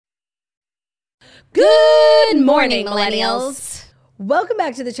Good morning, millennials. Welcome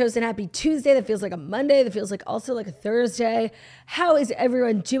back to the Chosen. Happy Tuesday. That feels like a Monday. That feels like also like a Thursday. How is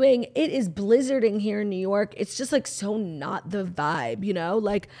everyone doing? It is blizzarding here in New York. It's just like so not the vibe, you know?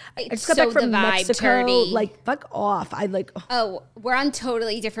 Like I just got back from Mexico. Turdy. Like fuck off. Oh, we're on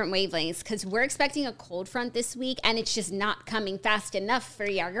totally different wavelengths because we're expecting a cold front this week and it's just not coming fast enough for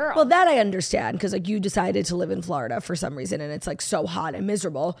your girl. Well, that I understand because like you decided to live in Florida for some reason and it's like so hot and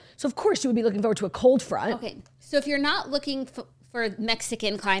miserable. So of course you would be looking forward to a cold front. Okay, so if you're not looking for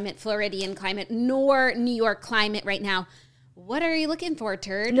Mexican climate, Floridian climate, nor New York climate right now, what are you looking for,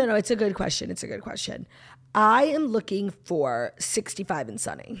 turd? No, it's a good question. I am looking for 65 and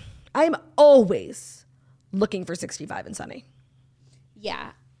sunny. I am always looking for 65 and sunny.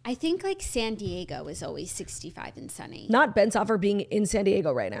 Yeah, I think like San Diego is always 65 and sunny. Not Ben Soffer being in San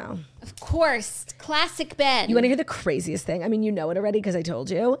Diego right now. Of course, classic Ben. You want to hear the craziest thing? I mean, you know it already because I told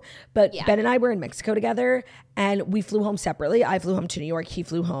you. But yeah. Ben and I were in Mexico together and we flew home separately. I flew home to New York. He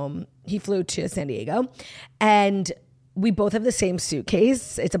flew to San Diego. And we both have the same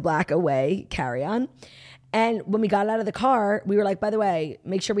suitcase. It's a black away carry-on. And when we got out of the car, we were like, by the way,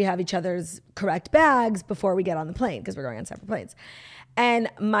 make sure we have each other's correct bags before we get on the plane because we're going on separate planes. And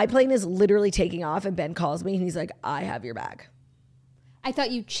my plane is literally taking off and Ben calls me and he's like, I have your bag. I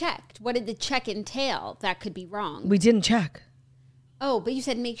thought you checked. What did the check entail? That could be wrong. We didn't check. Oh, but you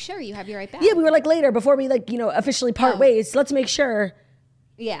said make sure you have your right bag. Yeah, we were like later before we officially part ways. Let's make sure.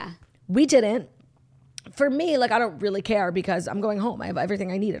 Yeah. We didn't. For me, I don't really care because I'm going home. I have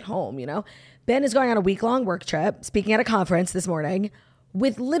everything I need at home, you know? Ben is going on a week-long work trip, speaking at a conference this morning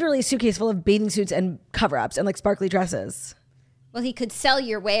with literally a suitcase full of bathing suits and cover-ups and sparkly dresses. Well, he could sell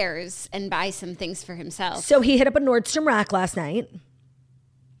your wares and buy some things for himself. So he hit up a Nordstrom rack last night.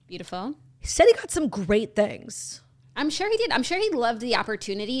 Beautiful. He said he got some great things. I'm sure he did. I'm sure he loved the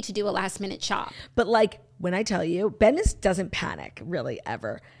opportunity to do a last-minute shop. But when I tell you, Ben doesn't panic really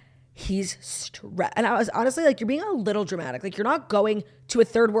ever. He's stressed. And I was honestly you're being a little dramatic. You're not going to a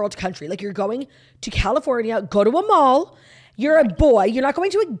third world country. You're going to California, go to a mall. You're a boy. You're not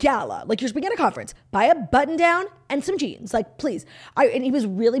going to a gala. You're speaking at a conference. Buy a button down and some jeans. Please. And he was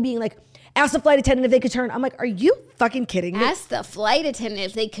really being ask the flight attendant if they could turn. I'm like, are you fucking kidding me? Ask the flight attendant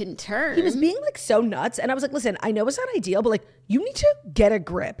if they can turn. He was being so nuts. And I was like, listen, I know it's not ideal, but you need to get a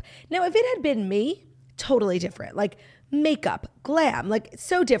grip. Now, if it had been me, totally different. Makeup, glam, it's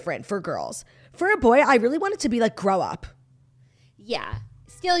so different for girls. For a boy, I really want it to be grow up. Yeah.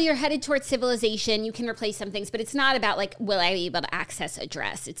 Still, you're headed towards civilization. You can replace some things, but it's not about will I be able to access a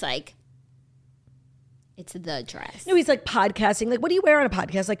dress? It's it's the dress. No, he's podcasting. What do you wear on a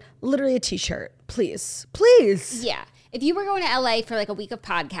podcast? Literally a t-shirt. Please. Yeah. If you were going to LA for a week of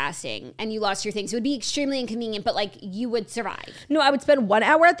podcasting and you lost your things, it would be extremely inconvenient, but you would survive. No, I would spend 1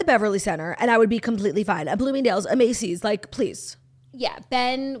 hour at the Beverly Center and I would be completely fine. At Bloomingdale's, a Macy's, please. Yeah,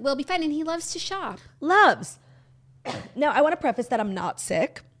 Ben will be fine and he loves to shop. Loves. Now, I want to preface that I'm not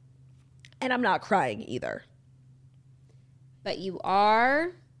sick and I'm not crying either. But you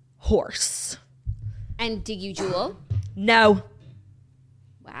are? Hoarse. And do you jewel? No.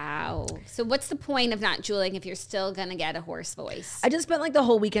 Wow. So what's the point of not jeweling if you're still going to get a hoarse voice? I just spent the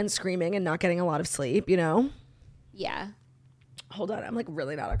whole weekend screaming and not getting a lot of sleep, you know? Yeah. Hold on. I'm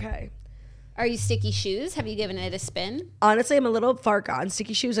really not okay. Are you sticky shoes? Have you given it a spin? Honestly, I'm a little far gone.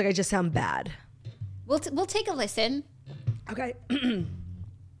 Sticky shoes, I just sound bad. We'll take a listen. Okay.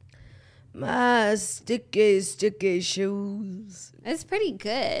 My sticky shoes. That's pretty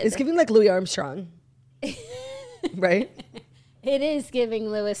good. It's giving Louis Armstrong. Right? It is giving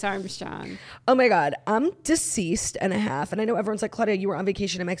Louis Armstrong. Oh my God. I'm deceased and a half. And I know everyone's like, Claudia, you were on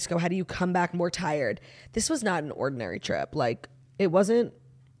vacation in Mexico. How do you come back more tired? This was not an ordinary trip. It wasn't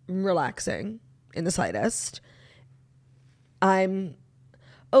relaxing in the slightest. I'm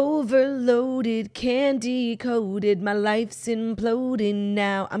overloaded, candy coated. My life's imploding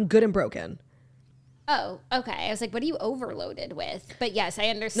now. I'm good and broken. Oh, okay. I was like, what are you overloaded with? But yes, I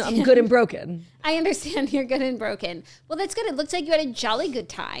understand. No, I'm good and broken. I understand you're good and broken. Well, that's good. It looks like you had a jolly good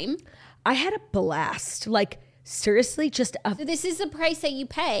time. I had a blast. Seriously, just a... So this is the price that you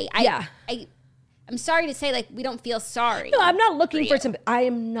pay. Yeah. I'm sorry to say, we don't feel sorry. No, I'm not looking for sympathy. I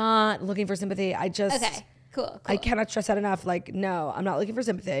am not looking for sympathy. I just... Okay, cool. I cannot stress that enough. No, I'm not looking for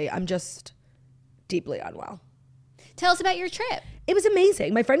sympathy. I'm just deeply unwell. Tell us about your trip. It was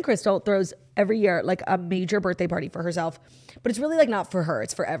amazing. My friend Crystal throws every year a major birthday party for herself, but it's really not for her.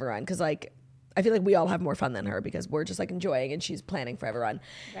 It's for everyone because I feel we all have more fun than her because we're just enjoying and she's planning for everyone.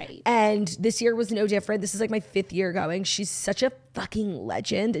 Right. And this year was no different. This is my 5th year going. She's such a fucking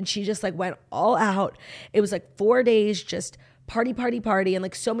legend and she just went all out. It was 4 days just party. And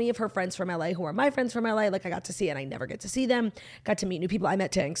like so many of her friends from LA who are my friends from LA, like I got to see and I never get to see them. Got to meet new people. I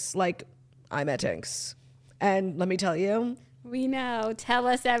met Tinks. And let me tell you. We know. Tell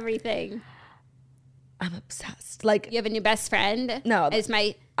us everything. I'm obsessed. Like you have a new best friend? No.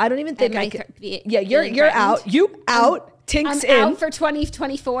 I don't even think you're threatened? out. You out. Tinks I'm in. out for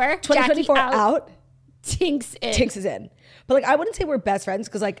 2024. 2024 out. Tinks in. Tinks is in. But like I wouldn't say we're best friends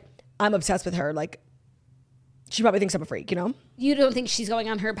because like I'm obsessed with her. Like she probably thinks I'm a freak, you know? You don't think she's going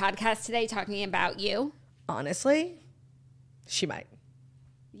on her podcast today talking about you? Honestly, she might.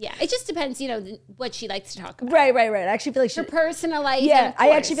 Yeah, it just depends, what she likes to talk about. Right. I actually feel like her personal life. Yeah,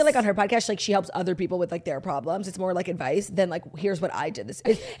 I actually feel like on her podcast, like she helps other people with like their problems. It's more like advice than like, here's what I did. This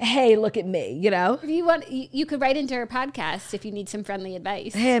is, hey, look at me, you know? If you want, you could write into her podcast if you need some friendly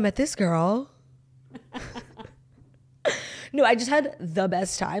advice. Hey, I met this girl. No, I just had the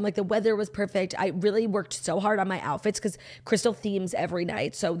best time. Like the weather was perfect. I really worked so hard on my outfits because Crystal themes every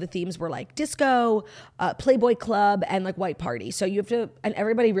night. So the themes were like disco, Playboy Club, and like white party. So you have to, and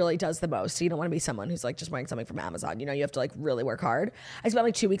everybody really does the most. So you don't want to be someone who's like just wearing something from Amazon. You know, you have to like really work hard. I spent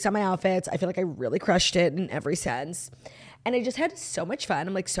like 2 weeks on my outfits. I feel like I really crushed it in every sense. And I just had so much fun.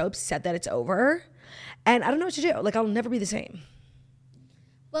 I'm like so upset that it's over. And I don't know what to do. Like I'll never be the same.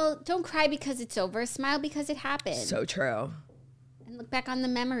 Well, don't cry because it's over. Smile because it happened. So true. And look back on the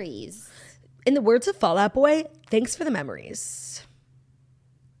memories. In the words of Fall Out Boy, thanks for the memories.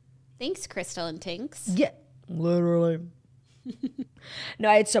 Thanks, Crystal and Tinks. Yeah, literally. No,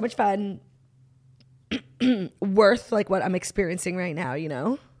 I had so much fun. Worth like what I'm experiencing right now, you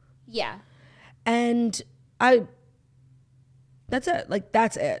know? Yeah. And that's it. Like,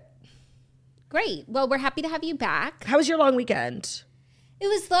 that's it. Great. Well, we're happy to have you back. How was your long weekend? It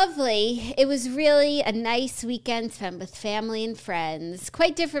was lovely. It was really a nice weekend spent with family and friends.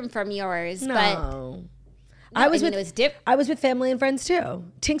 Quite different from yours, but I was with family and friends too.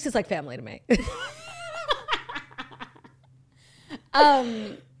 Tinks is like family to me.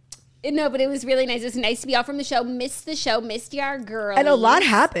 No, but it was really nice. It was nice to be off from the show. Missed our girl. And a lot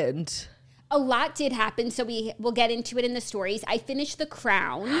happened. A lot did happen, so we'll get into it in the stories. I finished The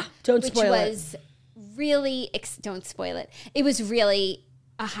Crown. Don't spoil it. Which was really, don't spoil it. It was really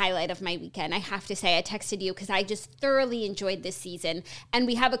a highlight of my weekend. I have to say, I texted you because I just thoroughly enjoyed this season. And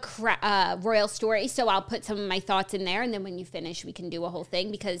we have a royal story, so I'll put some of my thoughts in there. And then when you finish, we can do a whole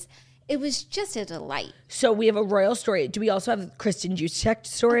thing because it was just a delight. So we have a royal story. Do we also have Kristen Juszczyk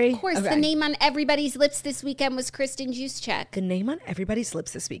story? Of course. Okay. The name on everybody's lips this weekend was Kristen Juszczyk. The name on everybody's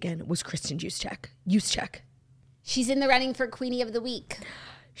lips this weekend was Kristen Juszczyk. She's in the running for Queenie of the Week.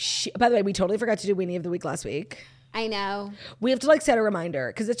 By the way, we totally forgot to do Weenie of the Week last week. I know. We have to like set a reminder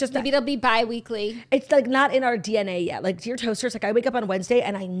because it's just maybe it'll be bi-weekly. It's like not in our DNA yet. Like Dear Toasters, like I wake up on Wednesday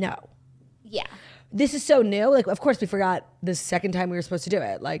and I know. Yeah. This is so new. Like of course we forgot the second time we were supposed to do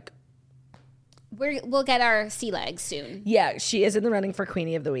it. Like we'll get our sea legs soon. Yeah, she is in the running for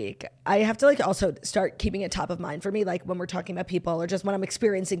Queenie of the Week. I have to like also start keeping it top of mind for me, like when we're talking about people or just when I'm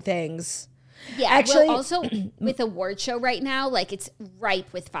experiencing things. Yeah, actually, well, also with award show right now, like it's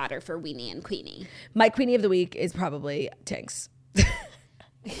ripe with fodder for Weenie and Queenie. My Queenie of the Week is probably Tinks.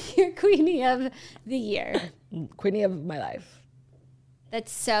 Your Queenie of the Year. Queenie of my life.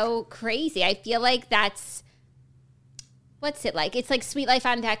 That's so crazy. I feel like that's, what's it like? It's like Sweet Life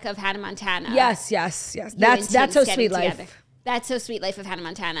on Deck of Hannah Montana. Yes. That's so Sweet Life. Together. That's so Sweet Life of Hannah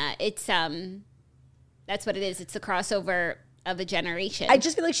Montana. It's that's what it is. It's the crossover of a generation. I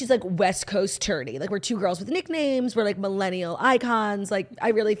just feel like she's like West Coast Turdy. Like we're two girls with nicknames. We're like millennial icons. Like I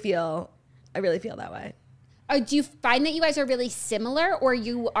really feel that way. Do you find that you guys are really similar, or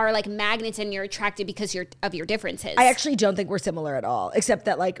you are like magnets and you're attracted because of your differences? I actually don't think we're similar at all, except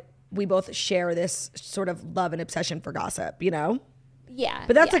that like we both share this sort of love and obsession for gossip, you know? Yeah.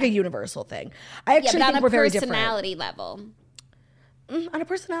 But that's like a universal thing. I actually think we're very different. On a personality level. On a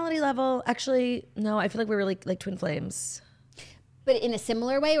personality level, actually, no, I feel like we're really like twin flames. But in a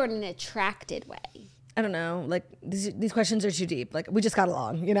similar way or in an attracted way? I don't know. Like, these questions are too deep. Like, we just got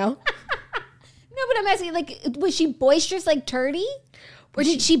along, you know? No, but I'm asking, like, was she boisterous like Turdy? Or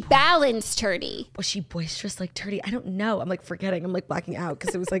did she balance Turdy? Was she boisterous like Turdy? I don't know. I'm like forgetting. I'm like blacking out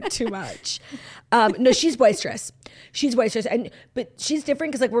because it was like too much. No, she's boisterous. But she's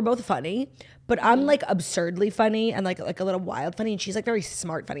different because like we're both funny. But I'm like absurdly funny and like a little wild funny. And she's like very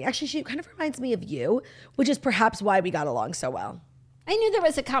smart funny. Actually, she kind of reminds me of you, which is perhaps why we got along so well. I knew there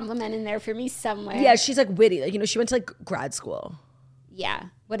was a compliment in there for me somewhere. Yeah, she's like witty. Like, you know, she went to like grad school. Yeah.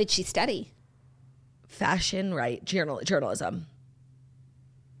 What did she study? Fashion, right? Journalism.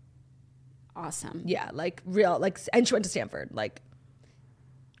 Awesome. Yeah, like real, like, and she went to Stanford. Like,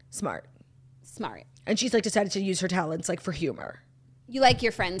 smart. And she's like decided to use her talents like for humor. You like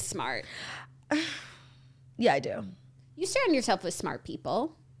your friends smart. Yeah, I do. You surround yourself with smart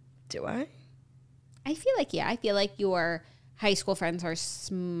people. Do I? I feel like, yeah. I feel like your high school friends are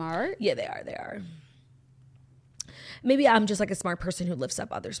smart. Yeah, they are. They are. Maybe I'm just like a smart person who lifts up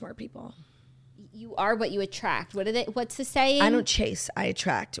other smart people. You are what you attract. What's the saying? I don't chase, I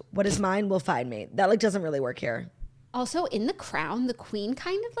attract. What is mine will find me. That like doesn't really work here. Also, in The Crown, the queen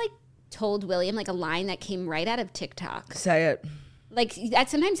kind of like told William like a line that came right out of TikTok. Say it. Like that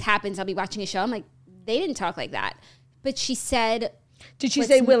sometimes happens. I'll be watching a show. I'm like, they didn't talk like that. But she said... Did she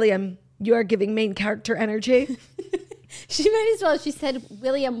say, William, you are giving main character energy? She might as well. She said,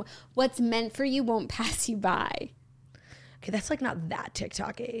 William, what's meant for you won't pass you by. Okay, that's like not that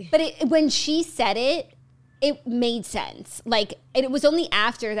TikTok-y. But when she said it, it made sense. Like, it was only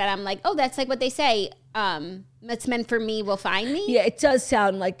after that I'm like, oh, that's like what they say. What's meant for me will find me. Yeah, it does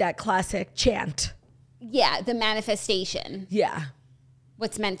sound like that classic chant. Yeah, the manifestation. Yeah.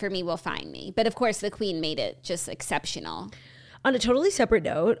 What's meant for me will find me. But of course, the queen made it just exceptional. On a totally separate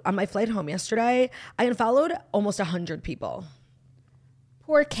note, on my flight home yesterday, I unfollowed almost 100 people.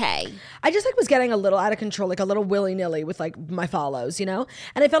 Poor Kay. I just like was getting a little out of control, like a little willy-nilly with like my follows, you know?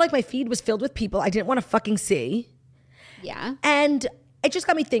 And I felt like my feed was filled with people I didn't want to fucking see. Yeah. And it just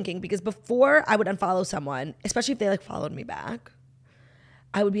got me thinking, because before I would unfollow someone, especially if they like followed me back,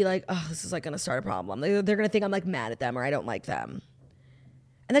 I would be like, oh, this is like going to start a problem. They're going to think I'm like mad at them or I don't like them.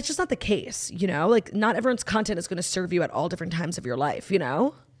 And that's just not the case, you know? Like not everyone's content is going to serve you at all different times of your life, you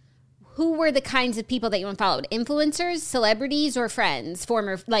know? Who were the kinds of people that you unfollowed? Influencers, celebrities, or friends?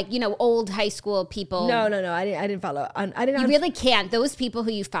 Former, like, you know, old high school people? No. I didn't follow. You really can't. Those people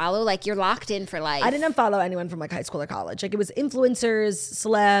who you follow, like, you're locked in for life. I didn't unfollow anyone from like high school or college. Like it was influencers,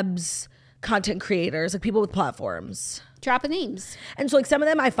 celebs, content creators, like people with platforms. Drop names. And so like some of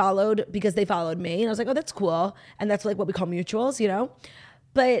them I followed because they followed me. And I was like, oh, that's cool. And that's like what we call mutuals, you know?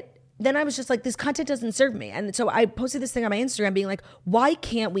 But then I was just like, this content doesn't serve me. And so I posted this thing on my Instagram being like, why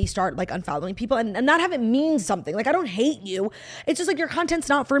can't we start like unfollowing people and not have it mean something? Like, I don't hate you. It's just like your content's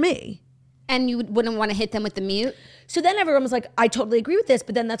not for me. And you wouldn't want to hit them with the mute? So then everyone was like, I totally agree with this,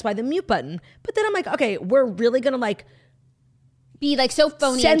 but then that's why the mute button. But then I'm like, okay, we're really going to like be like so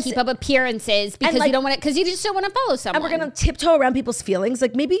phony and keep up appearances because like, you don't want to, because you just don't want to follow someone. And we're going to tiptoe around people's feelings.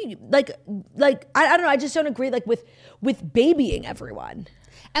 Like maybe like I don't know. I just don't agree like with babying everyone.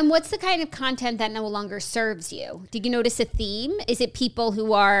 And what's the kind of content that no longer serves you? Did you notice a theme? Is it people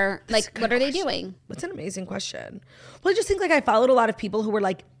who are like, what are they doing? That's an amazing question. Well, I just think like I followed a lot of people who were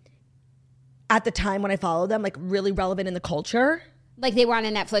like, at the time when I followed them, like really relevant in the culture. Like they were on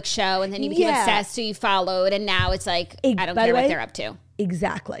a Netflix show and then you became obsessed, so you followed, and now it's like, I don't care what they're up to.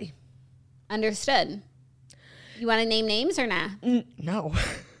 Exactly. Understood. You want to name names or nah? No.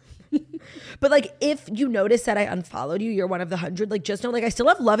 But like if you notice that I unfollowed you, you're one of the 100, like just know like I still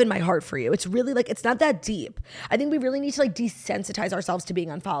have love in my heart for you. It's really like, it's not that deep. I think we really need to like desensitize ourselves to being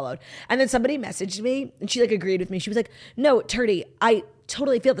unfollowed. And then somebody messaged me and she like agreed with me. She was like, no, Turdy, I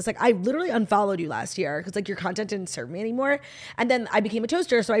totally feel this. Like I literally unfollowed you last year because like your content didn't serve me anymore. And then I became a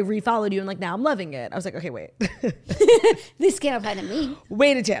toaster, so I refollowed you and like now I'm loving it. I was like, okay, wait. This can't apply to me.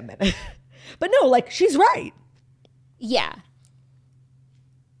 Wait a damn minute. But no, like she's right. Yeah.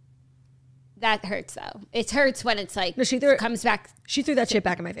 That hurts though. It hurts when it's like, no, comes back. She threw that shit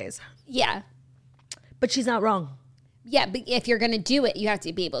back in my face. Yeah. But she's not wrong. Yeah, but if you're going to do it, you have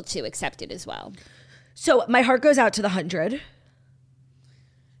to be able to accept it as well. So my heart goes out to the 100.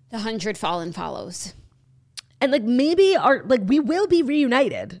 The 100 fallen follows. And like maybe we will be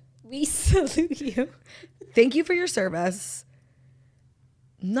reunited. We salute you. Thank you for your service.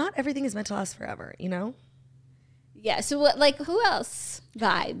 Not everything is meant to last forever, you know? Yeah, so what, like who else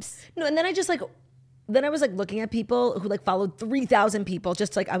vibes? No, and then I was like looking at people who like followed 3,000 people,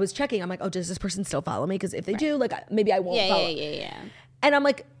 just like I was checking. I'm like, oh, does this person still follow me? Because if they do, like maybe I won't follow. Yeah. And I'm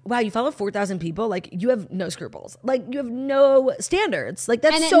like, wow, you follow 4,000 people? Like you have no scruples. Like you have no standards. Like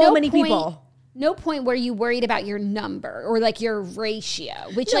that's so many people. No point where you worried about your number or like your ratio,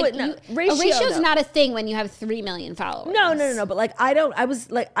 which a ratio is not a thing when you have 3 million followers. No. But like I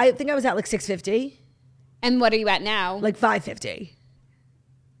think I was at like 650. And what are you at now? Like 550.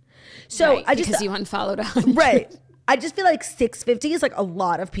 So right, because you unfollowed 100. Right. I just feel like 650 is like a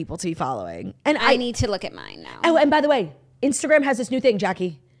lot of people to be following. And I need to look at mine now. Oh, and by the way, Instagram has this new thing,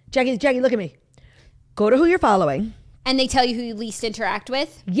 Jackie, look at me. Go to who you're following. And they tell you who you least interact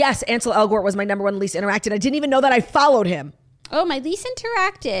with? Yes, Ansel Elgort was my number one least interacted. I didn't even know that I followed him. Oh, my least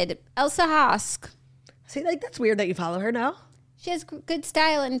interacted. Elsa Hosk. See, like that's weird that you follow her now. She has good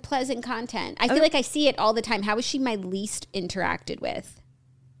style and pleasant content. I feel like I see it all the time. How is she my least interacted with?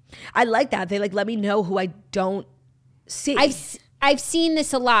 I like that. They like let me know who I don't see. I've seen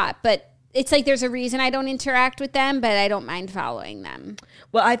this a lot, but it's like there's a reason I don't interact with them, but I don't mind following them.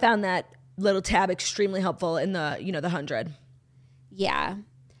 Well, I found that little tab extremely helpful in the, the 100. Yeah.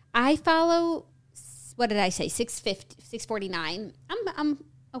 I follow, what did I say? 649. I'm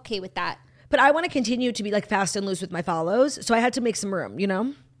okay with that. But I want to continue to be like fast and loose with my follows. So I had to make some room,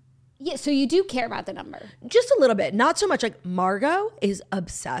 Yeah, so you do care about the number. Just a little bit. Not so much. Like Margot is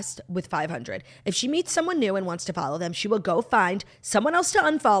obsessed with 500. If she meets someone new and wants to follow them, she will go find someone else to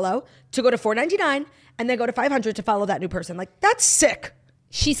unfollow, to go to $4.99, and then go to 500 to follow that new person. Like, that's sick.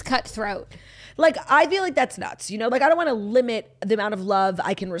 She's cutthroat. Like, I feel like that's nuts, Like, I don't want to limit the amount of love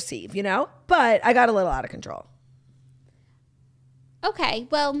I can receive, But I got a little out of control. Okay,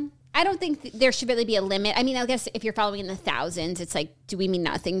 well, I don't think there should really be a limit. I mean, I guess if you're following in the thousands, it's like, do we mean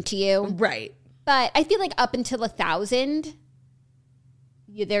nothing to you? Right. But I feel like up until 1,000,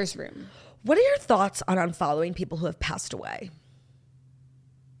 there's room. What are your thoughts on unfollowing people who have passed away?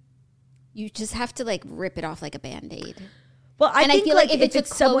 You just have to like rip it off like a Band-Aid. Well, I feel like if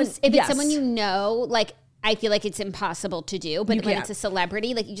it's someone, it's someone like I feel like it's impossible to do. But when it's a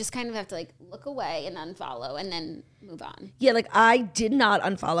celebrity, like you just kind of have to like look away and unfollow and then move on. Yeah, like I did not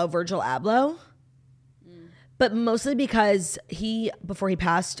unfollow Virgil Abloh, but mostly because before he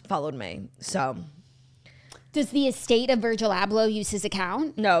passed, followed me. So, does the estate of Virgil Abloh use his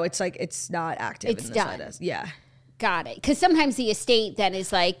account? No, it's like it's not active. It's done. Yeah. Got it. Because sometimes the estate then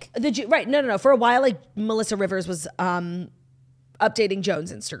is like right. No. For a while, like Melissa Rivers was updating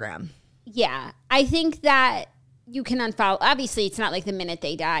Joan's Instagram. Yeah, I think that you can unfollow. Obviously, it's not like the minute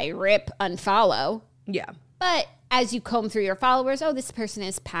they die, rip, unfollow. Yeah. But as you comb through your followers, this person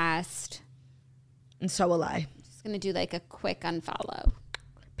has passed. And so will I. Just going to do like a quick unfollow.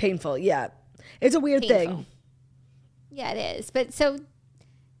 Painful, yeah. It's a weird thing. Yeah, it is. But so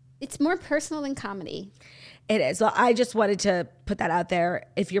it's more personal than comedy. It is. Well, I just wanted to put that out there.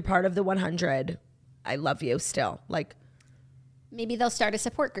 If you're part of the 100, I love you still. Like, maybe they'll start a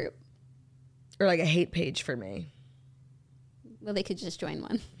support group. Or like a hate page for me. Well, they could just join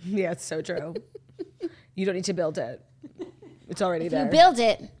one. Yeah, it's so true. You don't need to build it. It's already there. If you build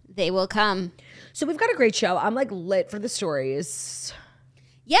it, they will come. So we've got a great show. I'm like lit for the stories.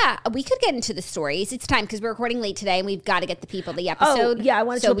 Yeah, we could get into the stories. It's time because we're recording late today and we've got to get the people the episode. Oh, yeah, I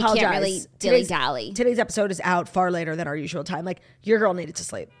wanted to apologize. So we can't really dilly-dally. Today's episode is out far later than our usual time. Like, your girl needed to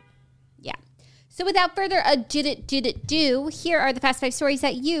sleep. Yeah. So without further ado, here are the Fast 5 stories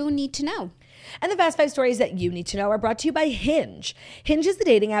that you need to know. And the Fast 5 stories that you need to know are brought to you by Hinge. Hinge is the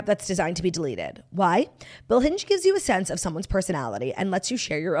dating app that's designed to be deleted. Why? Well, Hinge gives you a sense of someone's personality and lets you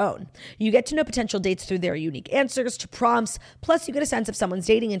share your own. You get to know potential dates through their unique answers to prompts, plus you get a sense of someone's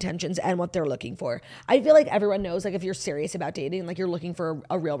dating intentions and what they're looking for. I feel like everyone knows, like, if you're serious about dating, like you're looking for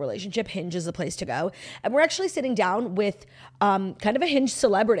a real relationship, Hinge is the place to go. And we're actually sitting down with kind of a Hinge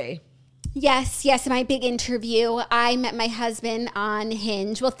celebrity. Yes, my big interview. I met my husband on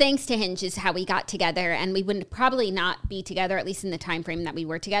Hinge. Well, thanks to Hinge is how we got together, and we would probably not be together, at least in the time frame that we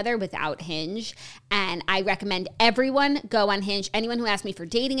were together, without Hinge. And I recommend everyone go on Hinge. Anyone who asks me for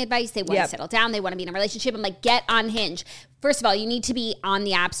dating advice, they want to settle down, they want to be in a relationship, I'm like, get on Hinge. First of all, you need to be on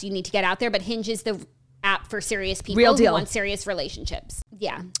the app, so you need to get out there, but Hinge is the app for serious people Real deal. who want serious relationships.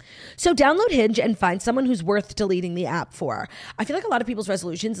 Yeah. So download Hinge and find someone who's worth deleting the app for. I feel like a lot of people's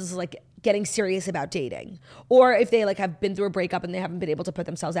resolutions is like getting serious about dating. Or if they like have been through a breakup and they haven't been able to put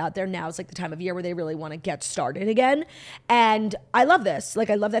themselves out there, now it's like the time of year where they really want to get started again. And I love this.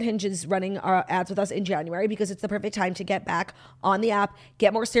 Like, I love that Hinge is running our ads with us in January because it's the perfect time to get back on the app,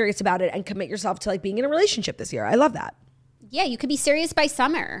 get more serious about it, and commit yourself to like being in a relationship this year. I love that. Yeah, you could be serious by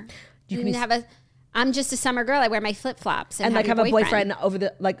summer. You can have I'm just a summer girl. I wear my flip flops and like have a boyfriend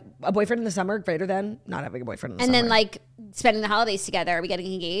a boyfriend in the summer greater than not having a boyfriend in the summer. And then like spending the holidays together. Are we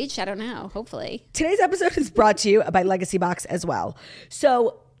getting engaged? I don't know. Hopefully. Today's episode is brought to you by Legacy Box as well.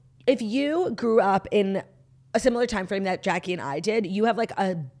 So if you grew up in a similar time frame that Jackie and I did, you have like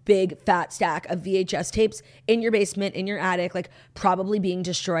a big fat stack of VHS tapes in your basement, in your attic, like probably being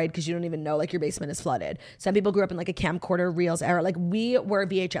destroyed because you don't even know like your basement is flooded. Some people grew up in like a camcorder reels era. Like, we were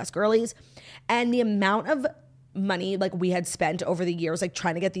VHS girlies, and the amount of money like we had spent over the years like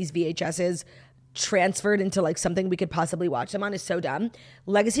trying to get these VHSs transferred into like something we could possibly watch them on is so dumb.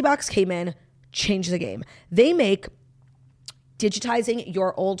 Legacy Box came in, changed the game. They make digitizing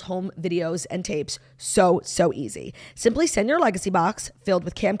your old home videos and tapes so easy. Simply send your Legacy Box filled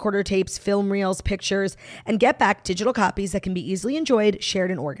with camcorder tapes, film reels, pictures, and get back digital copies that can be easily enjoyed, shared,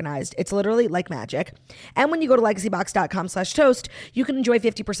 and organized. It's literally like magic. And when you go to legacybox.com/toast, you can enjoy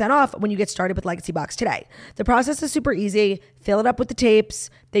 50% off when you get started with Legacy Box today. The process is super easy. Fill it up with the tapes,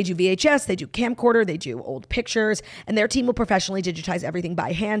 They do VHS, they do camcorder, they do old pictures, and their team will professionally digitize everything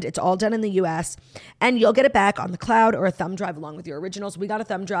by hand. It's all done in the US, and you'll get it back on the cloud or a thumb drive along with your originals. We got a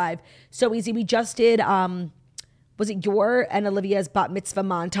thumb drive. So easy. We just did, was it your and Olivia's bat mitzvah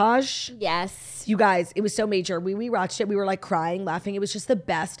montage? Yes. You guys, it was so major. We rewatched it. We were like crying, laughing. It was just the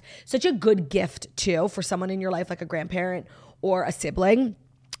best. Such a good gift too for someone in your life, like a grandparent or a sibling.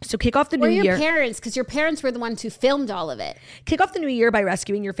 So kick off the new year. Or your parents, because your parents were the ones who filmed all of it. Kick off the new year by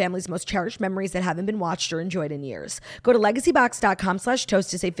rescuing your family's most cherished memories that haven't been watched or enjoyed in years. Go to legacybox.com/toast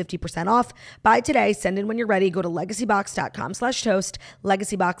to save 50% off. Buy today. Send in when you're ready. Go to legacybox.com/toast.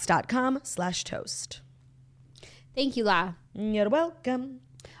 legacybox.com/toast. Thank you, La. You're welcome.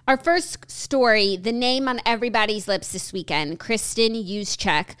 Our first story, the name on everybody's lips this weekend, Kristen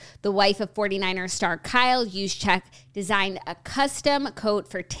Juszczyk, the wife of 49er star Kyle Juszczyk, designed a custom coat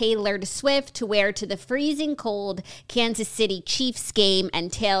for Taylor Swift to wear to the freezing cold Kansas City Chiefs game.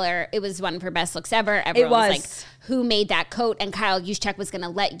 And Taylor, it was one of her best looks ever. Everyone was like, who made that coat? And Kyle Juszczyk was going to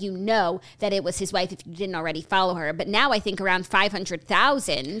let you know that it was his wife if you didn't already follow her. But now I think around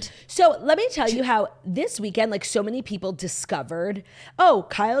 500,000. So let me tell you how this weekend, like so many people discovered, oh,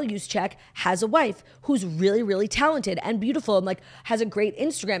 Kyle Juszczyk has a wife who's really, really talented and beautiful and like has a great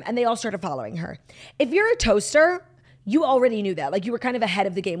Instagram. And they all started following her. If you're a toaster, you already knew that. Like you were kind of ahead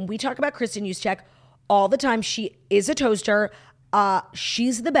of the game. We talk about Kristen Juszczyk all the time. She is a toaster.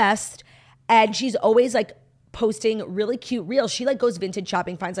 She's the best. And she's always like posting really cute reels. She like goes vintage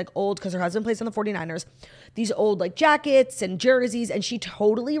shopping, finds like old, because her husband plays on the 49ers, these old like jackets and jerseys, and she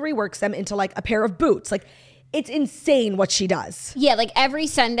totally reworks them into like a pair of boots. Like it's insane what she does. Yeah, like every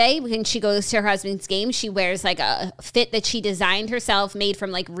Sunday when she goes to her husband's game, she wears like a fit that she designed herself, made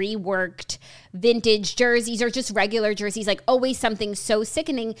from like reworked vintage jerseys or just regular jerseys, like always something so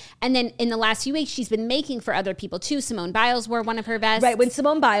sickening. And then in the last few weeks, she's been making for other people too. Simone Biles wore one of her vests. Right, when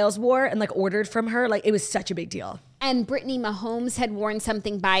Simone Biles wore and like ordered from her, like it was such a big deal. And Brittany Mahomes had worn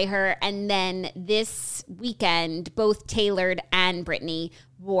something by her. And then this weekend, both Tailored and Brittany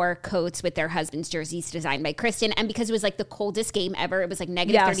wore coats with their husbands' jerseys designed by Kristen. And because it was like the coldest game ever, it was like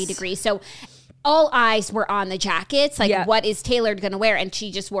negative 30 degrees. So all eyes were on the jackets. Like, what is Tailored going to wear? And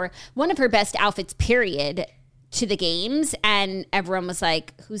she just wore one of her best outfits, period, to the games. And everyone was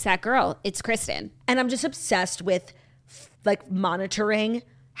like, who's that girl? It's Kristen. And I'm just obsessed with like monitoring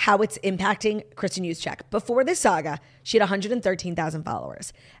how it's impacting Kristen Juszczyk. Before this saga, she had 113,000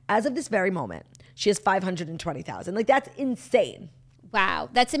 followers. As of this very moment, she has 520,000. Like that's insane. Wow,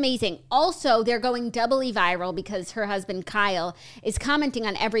 that's amazing. Also, they're going doubly viral because her husband, Kyle, is commenting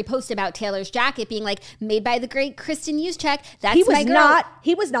on every post about Taylor's jacket being like, made by the great Kristen Juszczyk. That's my girl.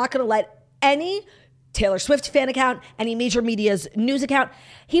 He was not going to let any Taylor Swift fan account, any major media's news account,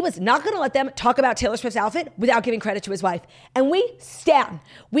 he was not going to let them talk about Taylor Swift's outfit without giving credit to his wife. And we stan.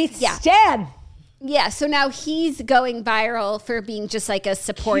 Stan. Yeah, so now he's going viral for being just like a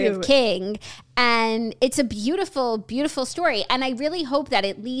supportive king. And it's a beautiful, beautiful story. And I really hope that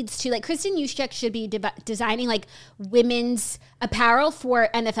it leads to, like, Kristen Juszczyk should be designing like women's apparel for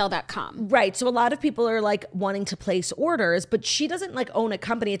NFL.com. Right. So a lot of people are like wanting to place orders, but she doesn't like own a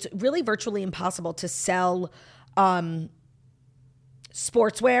company. It's really virtually impossible to sell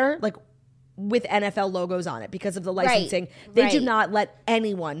sportswear like with NFL logos on it because of the licensing. They do not let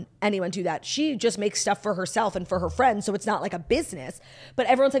anyone do that. She just makes stuff for herself and for her friends, so it's not like a business. But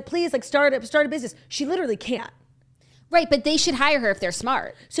everyone's like, please, like start a business. She literally can't. Right, but they should hire her if they're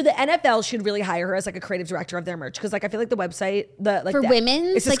smart. So the NFL should really hire her as like a creative director of their merch because like I feel like the website for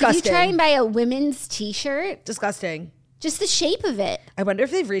women's, it's disgusting. Like if you try and buy a women's T-shirt, disgusting. Just the shape of it. I wonder if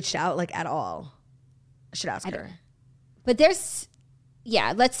they've reached out like at all. I should ask her. But there's.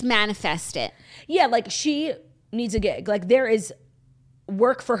 Yeah, let's manifest it. Yeah, like she needs a gig. Like there is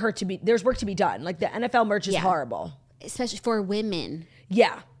work for her to be, there's work to be done. Like the NFL merch is horrible. Especially for women.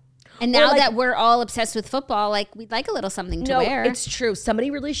 Yeah. And now that we're all obsessed with football, like we'd like a little something to wear. It's true. Somebody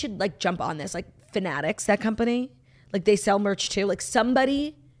really should like jump on this. Like Fanatics, that company, like they sell merch too. Like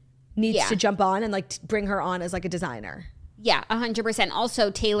somebody needs to jump on and like bring her on as like a designer. Yeah, 100%. Also,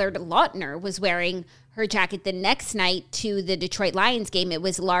 Tailored Lautner was wearing her jacket the next night to the Detroit Lions game. It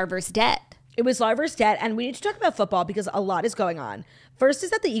was Lar versus Det. It was Lar versus Det, and we need to talk about football because a lot is going on. First is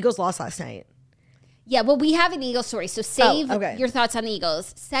that the Eagles lost last night. Yeah, well, we have an Eagles story, so save your thoughts on the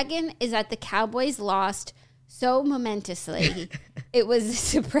Eagles. Second is that the Cowboys lost so momentously. It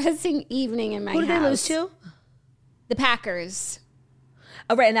was a depressing evening in my house. Who did they lose to? The Packers.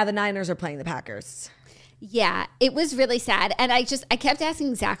 Oh, right, and now the Niners are playing the Packers. Yeah, it was really sad. And I kept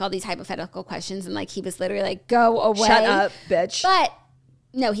asking Zach all these hypothetical questions and like he was literally like, go away. Shut up, bitch. But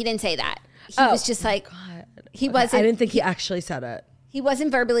no, he didn't say that. He was just like, God. He wasn't. I didn't think he actually said it. He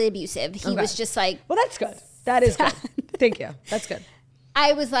wasn't verbally abusive. He was just like... Well, that's good. That is good. Thank you. That's good.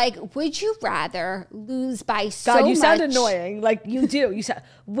 I was like, would you rather lose by so much... God, you sound annoying. Like, you do.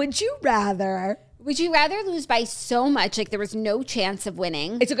 Would you rather... Would you rather lose by so much, like there was no chance of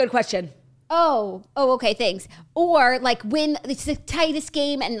winning? It's a good question. Oh, okay, thanks. Or like win, it's the tightest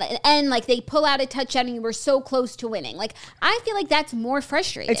game and like they pull out a touchdown and you were so close to winning. Like, I feel like that's more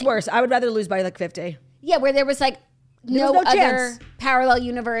frustrating. It's worse. I would rather lose by like 50. Yeah, where there was like no other parallel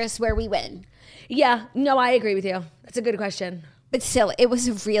universe where we win. Yeah, no, I agree with you. That's a good question. But still, it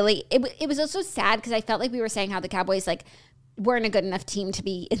was really, it was also sad because I felt like we were saying how the Cowboys like weren't a good enough team to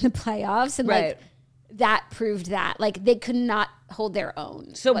be in the playoffs. And like that proved that. Like they could not hold their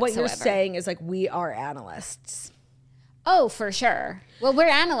own. So what you're saying is like we are analysts. Oh, for sure. Well, we're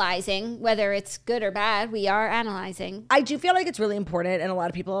analyzing whether it's good or bad. We are analyzing. I do feel like it's really important. And a lot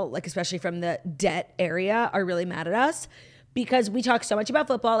of people, like especially from the debt area, are really mad at us. Because we talk so much about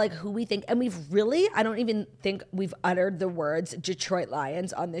football, like who we think, and I don't even think we've uttered the words Detroit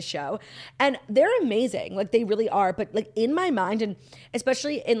Lions on this show. And they're amazing. Like they really are. But like in my mind, and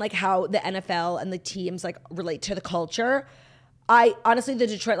especially in like how the NFL and the teams like relate to the culture, I honestly, the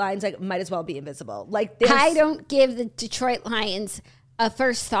Detroit Lions like might as well be invisible. Like I don't give the Detroit Lions a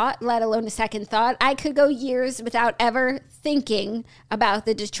first thought, let alone a second thought. I could go years without ever thinking about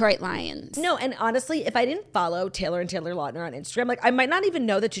the Detroit Lions. No, and honestly, if I didn't follow Taylor and Taylor Lautner on Instagram, like I might not even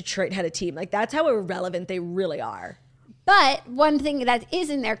know that Detroit had a team. Like that's how irrelevant they really are. But one thing that is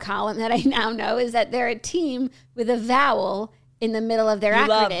in their column that I now know is that they're a team with a vowel in the middle of their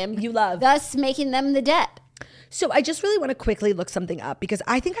acronym. You love. Thus making them the debt. So I just really want to quickly look something up because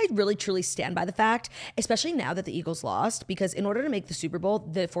I think I really truly stand by the fact, especially now that the Eagles lost, because in order to make the Super Bowl,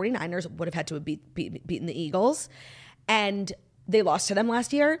 the 49ers would have had to have beaten the Eagles, and they lost to them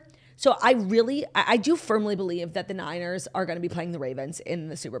last year. So I do firmly believe that the Niners are going to be playing the Ravens in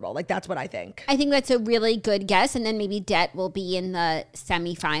the Super Bowl. Like that's what I think. I think that's a really good guess, and then maybe debt will be in the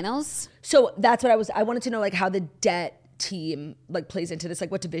semifinals. So that's what I wanted to know, like how the debt team like plays into this,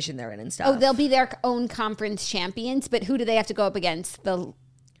 like what division they're in and stuff. Oh, they'll be their own conference champions, but who do they have to go up against? The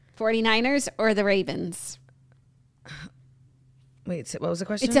 49ers or the Ravens? Wait, what was the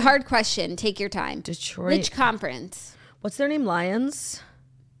question? It's a hard question. Take your time. Detroit. Which conference? What's their name? Lions?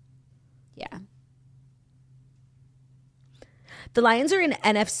 Yeah. The Lions are in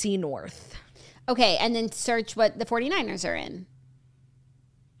NFC North. Okay, and then search what the 49ers are in.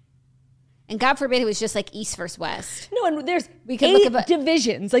 And God forbid it was just like East versus West. No, and there's 8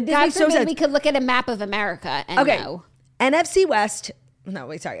 divisions. Like this God makes no forbid sense. we could look at a map of America and know. NFC West. No,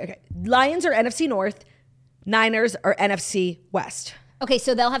 wait, sorry. Okay. Lions are NFC North. Niners are NFC West. Okay,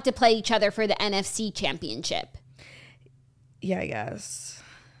 so they'll have to play each other for the NFC championship. Yeah, I guess.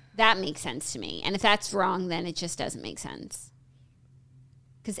 That makes sense to me. And if that's wrong, then it just doesn't make sense.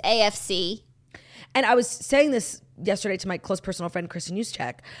 Because AFC... And I was saying this yesterday to my close personal friend, Kristen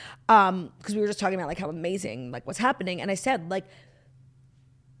Juszczyk, because we were just talking about like how amazing like what's happening. And I said like,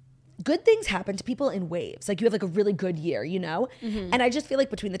 good things happen to people in waves. Like you have like a really good year, you know? Mm-hmm. And I just feel like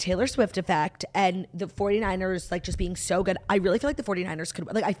between the Taylor Swift effect and the 49ers like just being so good, I really feel like the 49ers could,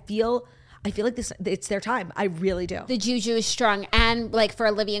 like I feel like it's their time. I really do. The juju is strong. And like for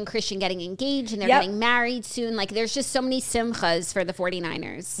Olivia and Christian getting engaged and they're getting married soon. Like there's just so many simchas for the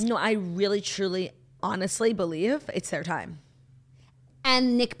 49ers. No, I really, truly, honestly believe it's their time.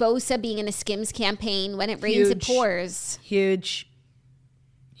 And Nick Bosa being in a Skims campaign. When it rains, it pours. Huge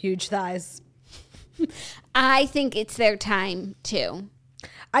thighs. I think it's their time too.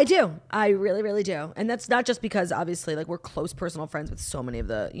 I do. I really, really do. And that's not just because obviously like we're close personal friends with so many of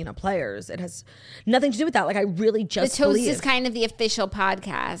the, players. It has nothing to do with that. Like I really just The Toast is kind of the official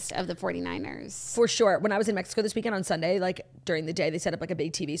podcast of the 49ers. For sure. When I was in Mexico this weekend on Sunday, like during the day, they set up like a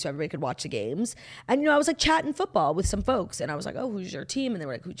big TV so everybody could watch the games. And, I was like chatting football with some folks and I was like, oh, who's your team? And they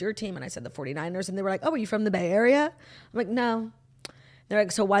were like, who's your team? And I said the 49ers. And they were like, oh, are you from the Bay Area? I'm like, no. They're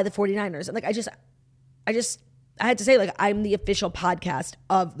like, so why the 49ers? And like, I had to say, like, I'm the official podcast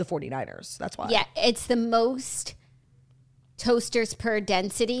of the 49ers. That's why. Yeah, it's the most toasters per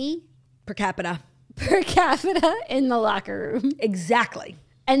density. Per capita in the locker room. Exactly.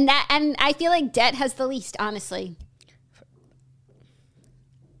 And I feel like debt has the least, honestly.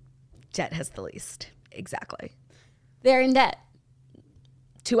 Debt has the least. Exactly. They're in debt.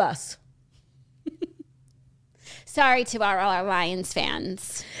 To us. Sorry to our Lions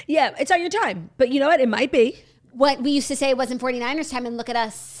fans. Yeah, it's not your time. But you know what? It might be. What we used to say it wasn't 49ers time, and look at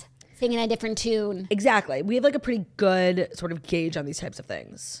us singing a different tune. Exactly. We have like a pretty good sort of gauge on these types of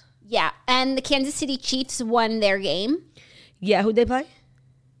things. Yeah. And the Kansas City Chiefs won their game. Yeah. Who'd they play?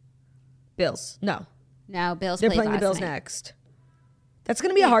 Bills. No. No, Bills They're played playing the Bills night. next. That's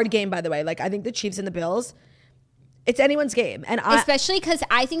going to be a hard game, by the way. Like, I think the Chiefs and the Bills, it's anyone's game. And especially because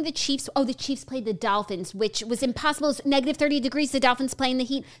I think the Chiefs played the Dolphins, which was impossible. It's negative 30 degrees. The Dolphins playing the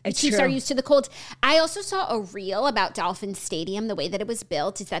heat. The Chiefs are used to the cold. I also saw a reel about Dolphins Stadium. The way that it was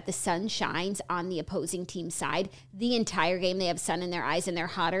built is that the sun shines on the opposing team's side. The entire game, they have sun in their eyes and they're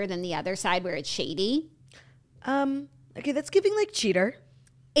hotter than the other side where it's shady. Okay, that's giving like cheater.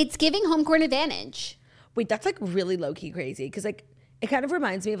 It's giving home court advantage. Wait, that's like really low-key crazy because like it kind of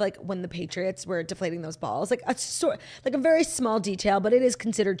reminds me of like when the Patriots were deflating those balls. Like a very small detail, but it is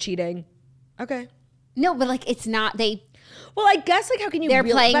considered cheating. Okay. No, but like it's not. Well, I guess like how can you? They're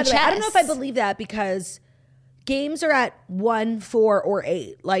playing chess. I don't know if I believe that because games are at 1, 4, or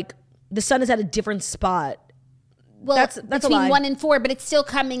 8. Like the sun is at a different spot. Well, that's between a lie. 1 and 4, but it's still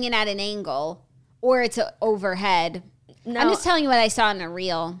coming in at an angle, or it's overhead. No. I'm just telling you what I saw in the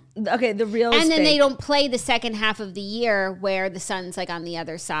reel. Okay, the reel is and then fake. they don't play the second half of the year where the sun's like on the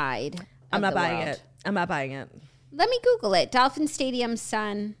other side. I'm not buying it. I'm not buying it. Let me Google it. Dolphin Stadium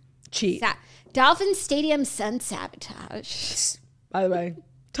sun. Cheat. Dolphin Stadium sun sabotage. By the way,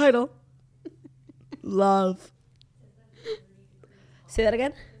 title. Love. Say that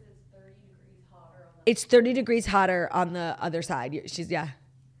again. It's 30 degrees hotter on the other side. Yeah.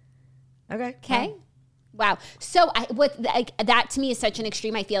 Okay. Wow. So that to me is such an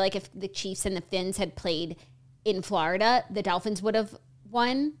extreme. I feel like if the Chiefs and the Finns had played in Florida, the Dolphins would have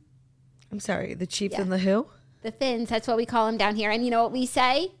won. I'm sorry, the Chiefs and the who? The Finns. That's what we call them down here. And you know what we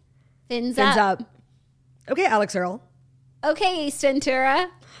say? Fins up. Okay, Alex Earl. Okay, Ace Ventura.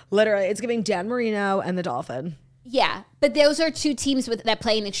 Literally, it's giving Dan Marino and the Dolphin. Yeah, but those are two teams that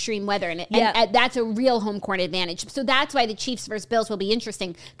play in extreme weather, and that's a real home court advantage. So that's why the Chiefs versus Bills will be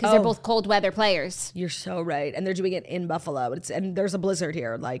interesting because they're both cold weather players. You're so right, and they're doing it in Buffalo. And there's a blizzard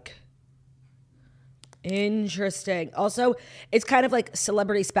here. Like, interesting. Also, it's kind of like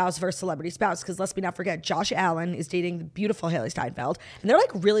celebrity spouse versus celebrity spouse because let's not forget, Josh Allen is dating the beautiful Haley Steinfeld, and they're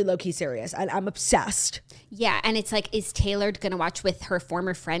like really low key serious, and I'm obsessed. Yeah, and it's like, is Taylor gonna watch with her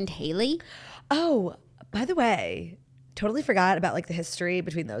former friend Haley? Oh. By the way, totally forgot about like the history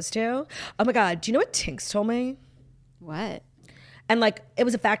between those two. Oh my God. Do you know what Tinks told me? What? And like, it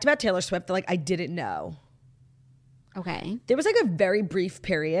was a fact about Taylor Swift that like I didn't know. Okay. There was like a very brief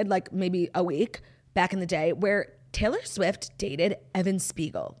period, like maybe a week back in the day where Taylor Swift dated Evan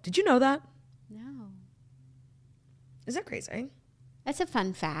Spiegel. Did you know that? No. Is that crazy? That's a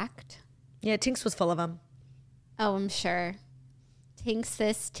fun fact. Yeah, Tinks was full of them. Oh, I'm sure. Tinks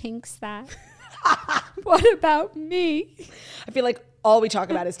this, Tinks that. What about me? I feel like all we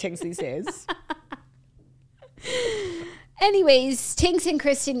talk about is Tinks these days. Anyways, Tinks and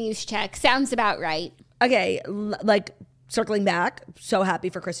Kristen Juszczyk. Sounds about right. Okay, like circling back, so happy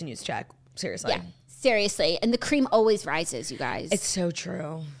for Kristen Juszczyk. Seriously. Yeah, seriously. And the cream always rises, you guys. It's so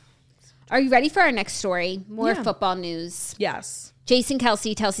true. Are you ready for our next story? More football news. Yes. Jason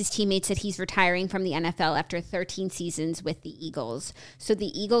Kelce tells his teammates that he's retiring from the NFL after 13 seasons with the Eagles. So the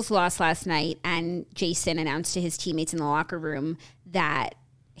Eagles lost last night, and Jason announced to his teammates in the locker room that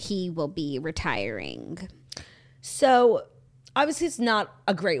he will be retiring. So obviously it's not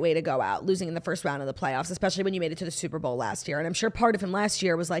a great way to go out, losing in the first round of the playoffs, especially when you made it to the Super Bowl last year. And I'm sure part of him last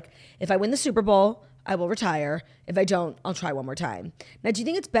year was like, if I win the Super Bowl, I will retire. If I don't, I'll try one more time. Now, do you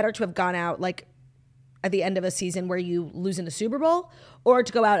think it's better to have gone out like at the end of a season where you lose in the Super Bowl, or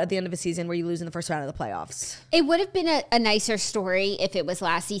to go out at the end of a season where you lose in the first round of the playoffs? It would have been a nicer story if it was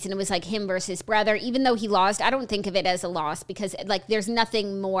last season. It was like him versus his brother. Even though he lost, I don't think of it as a loss because like there's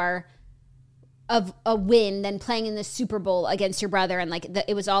nothing more of a win than playing in the Super Bowl against your brother, and like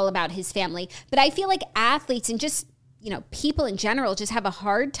it was all about his family. But I feel like athletes and just, you know, people in general just have a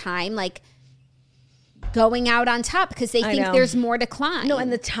hard time like going out on top because they think there's more to climb. No,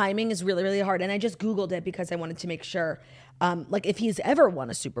 and the timing is really, really hard. And I just Googled it because I wanted to make sure, like if he's ever won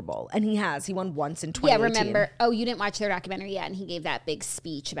a Super Bowl, and he has. He won once in 2018. Yeah, remember? Oh, you didn't watch their documentary yet, and he gave that big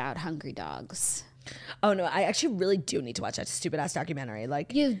speech about hungry dogs. Oh no, I actually really do need to watch that stupid ass documentary.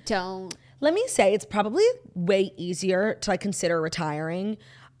 Like, you don't. Let me say, it's probably way easier to like consider retiring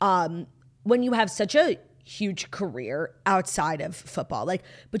when you have such a huge career outside of football, like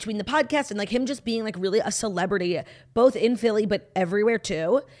between the podcast and like him just being like really a celebrity both in Philly but everywhere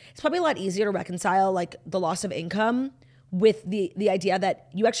too. It's probably a lot easier to reconcile like the loss of income with the idea that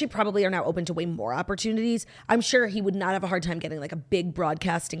you actually probably are now open to way more opportunities. I'm sure he would not have a hard time getting like a big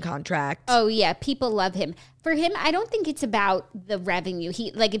broadcasting contract. Oh yeah, people love him. For him, I don't think it's about the revenue.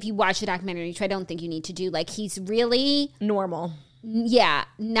 He, like, if you watch the documentary, which I don't think you need to do, like, he's really normal. Yeah,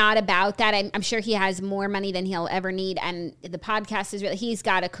 not about that. I'm sure he has more money than he'll ever need. And the podcast is really, he's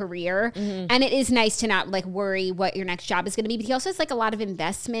got a career. And it is nice to not like worry what your next job is going to be. But he also has like a lot of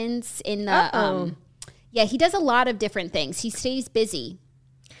investments in the, yeah, he does a lot of different things. He stays busy.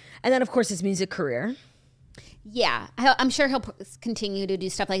 And then, of course, his music career. Yeah, I'm sure he'll continue to do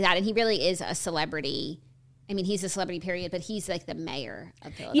stuff like that. And he really is a celebrity. I mean, he's a celebrity, period, but he's like the mayor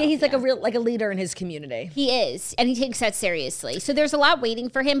of Philadelphia. Yeah, he's like a leader in his community. He is, and he takes that seriously. So there's a lot waiting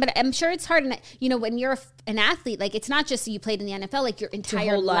for him, but I'm sure it's hard. And you know, when you're an athlete, like it's not just you played in the NFL, like your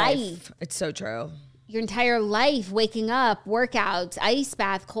entire life. It's so true. Your entire life, waking up, workouts, ice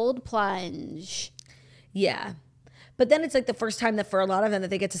bath, cold plunge. Yeah, but then it's like the first time that for a lot of them that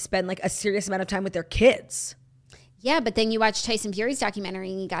they get to spend like a serious amount of time with their kids. Yeah, but then you watch Tyson Fury's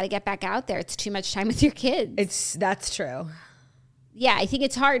documentary and you got to get back out there. It's too much time with your kids. That's true. Yeah, I think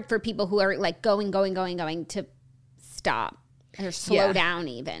it's hard for people who are like going to stop or slow down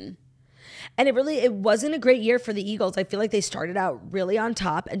even. And it wasn't a great year for the Eagles. I feel like they started out really on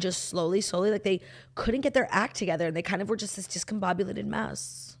top and just slowly, like they couldn't get their act together and they kind of were just this discombobulated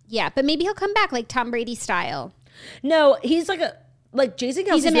mess. Yeah, but maybe he'll come back like Tom Brady style. No, he's like Jason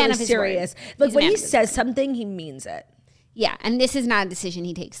Kelce's a man really of his serious. word. Like when he says something, he means it. Yeah, and this is not a decision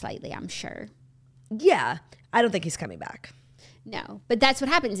he takes lightly, I'm sure. Yeah, I don't think he's coming back. No, but that's what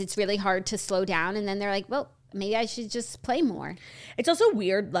happens. It's really hard to slow down, and then they're like, well, maybe I should just play more. It's also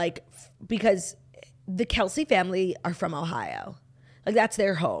weird, like, because the Kelce family are from Ohio. Like, that's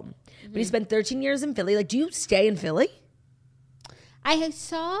their home. But he spent 13 years in Philly. Like, do you stay in Philly? I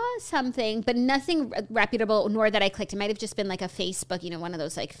saw something, but nothing reputable, nor that I clicked. It might have just been like a Facebook, one of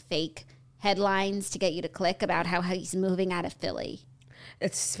those like fake headlines to get you to click about how he's moving out of Philly.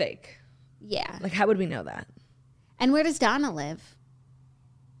 It's fake. Yeah. Like, how would we know that? And where does Donna live?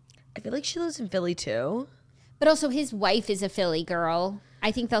 I feel like she lives in Philly too. But also his wife is a Philly girl.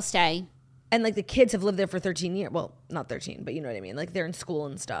 I think they'll stay. And like the kids have lived there for 13 years. Well, not 13, but you know what I mean? Like they're in school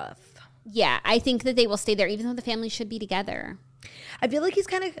and stuff. Yeah, I think that they will stay there, even though the family should be together. I feel like he's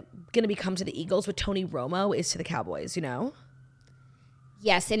kind of going to become to the Eagles what Tony Romo is to the Cowboys, you know?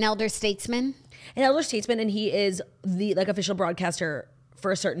 Yes, an elder statesman. An elder statesman, and he is the like official broadcaster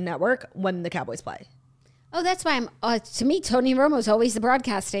for a certain network when the Cowboys play. Oh, that's why to me, Tony Romo's always the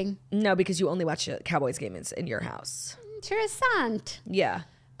broadcasting. No, because you only watch a Cowboys game in your house. Interessant. Yeah.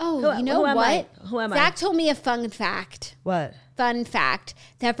 Oh, you know what? Who am I? Zach told me a fun fact. What? Fun fact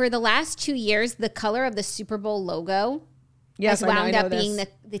that for the last 2 years, the color of the Super Bowl logo has wound up being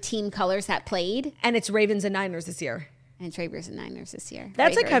the team colors that played. And it's Ravens and Niners this year. And it's Ravens and Niners this year.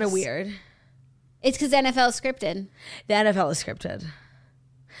 That's like kind of weird. It's because NFL is scripted. The NFL is scripted.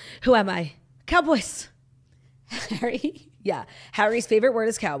 Who am I? Cowboys. Harry. Yeah. Harry's favorite word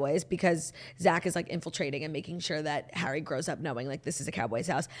is Cowboys because Zach is like infiltrating and making sure that Harry grows up knowing like this is a Cowboys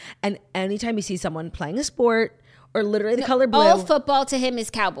house. And anytime you see someone playing a sport or literally the color blue. All football to him is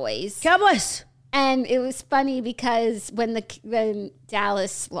Cowboys. Cowboys. And it was funny because when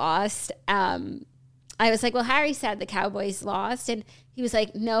Dallas lost, I was like, well, Harry said the Cowboys lost. And he was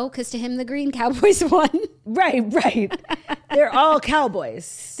like, no, because to him, the green Cowboys won. Right. They're all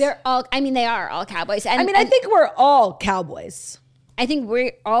Cowboys. They are all Cowboys. And, I think we're all Cowboys. I think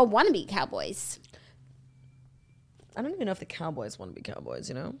we all want to be Cowboys. I don't even know if the Cowboys want to be Cowboys,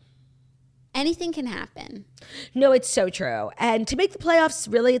 you know? Anything can happen. No, it's so true. And to make the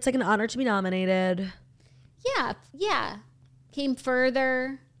playoffs, really, it's like an honor to be nominated. Yeah. Came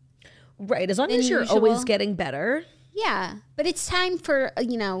further. Right, as long as you're always getting better. Yeah, but it's time for,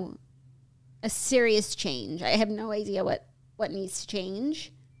 a serious change. I have no idea what needs to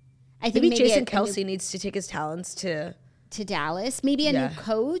change. I think maybe Jason Kelce needs to take his talents to Dallas. Maybe a new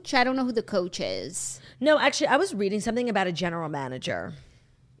coach. I don't know who the coach is. No, actually, I was reading something about a general manager.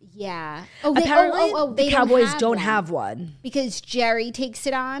 Yeah. Apparently, the Cowboys don't have one. Because Jerry takes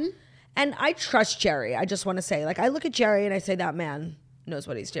it on? And I trust Jerry. I just want to say, like, I look at Jerry and I say, that man knows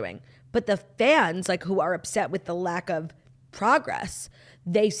what he's doing. But the fans, like, who are upset with the lack of progress,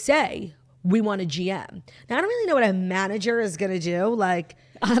 they say, we want a GM. Now, I don't really know what a manager is going to do. Like,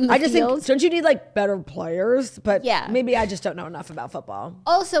 I just think, don't you need, like, better players? But maybe I just don't know enough about football.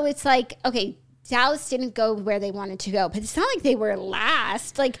 Also, it's like, okay, Dallas didn't go where they wanted to go, but it's not like they were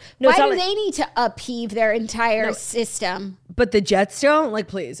last. Like, why do they need to upheave their entire system? But the Jets don't? Like,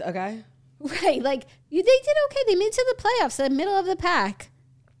 please, okay? Right. Like, they did okay. They made it to the playoffs, the middle of the pack.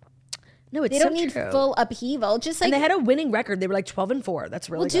 No, it's they don't need full upheaval. Just like, and they had a winning record. They were like 12-4. That's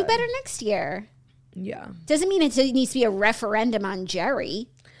really good. We'll do better next year. Yeah. Doesn't mean it needs to be a referendum on Jerry.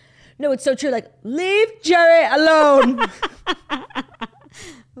 No, it's so true. Like, leave Jerry alone.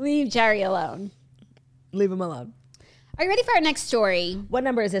 Leave Jerry alone. Leave him alone. All Are you ready for our next story? What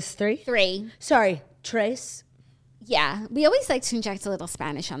number is this? 3? 3. Sorry, Trace. Yeah, we always like to inject a little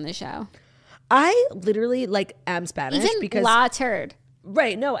Spanish on the show. I literally am Spanish Even because La Turd.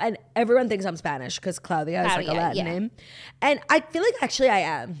 Right, no, and everyone thinks I'm Spanish because Claudia is like a Latin name. And I feel like actually I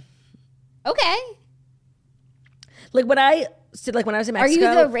am. Okay. Like when I was in Mexico. Are you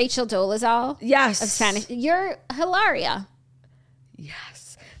the Rachel Dolezal? Yes. Of Spanish? You're Hilaria. Yes.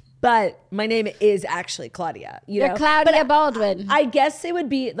 But my name is actually Claudia. You're Claudia Baldwin. I guess it would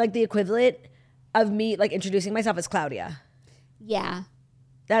be like the equivalent of me like introducing myself as Claudia. Yeah.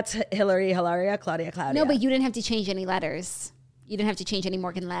 That's Hilaria, Claudia. No, but you didn't have to change any letters. You didn't have to change any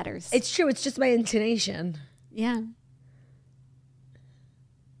Morgan letters. It's true. It's just my intonation. Yeah.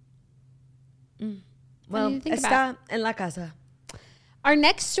 Well, está en la casa. Our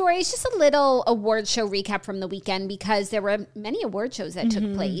next story is just a little award show recap from the weekend because there were many award shows that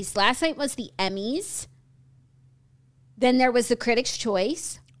took place. Last night was the Emmys. Then there was the Critics'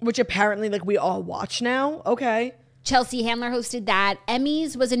 Choice. Which apparently we all watch now. Okay. Chelsea Handler hosted that.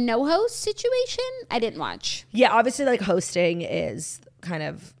 Emmys was a no-host situation. I didn't watch. Yeah, obviously hosting is kind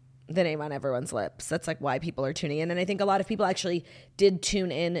of the name on everyone's lips. That's why people are tuning in. And I think a lot of people actually did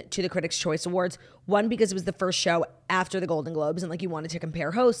tune in to the Critics' Choice Awards. One, because it was the first show after the Golden Globes and you wanted to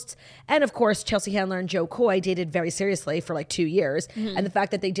compare hosts. And of course, Chelsea Handler and Joe Coy dated very seriously for 2 years. Mm-hmm. And the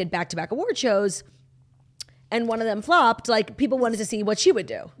fact that they did back-to-back award shows and one of them flopped, people wanted to see what she would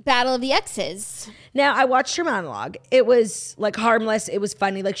do. Battle of the Exes. Now, I watched her monologue. It was harmless. It was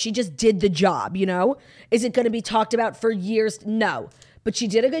funny. She just did the job, Is it going to be talked about for years? No. But she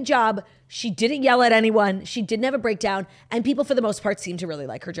did a good job. She didn't yell at anyone. She didn't have a breakdown. And people, for the most part, seemed to really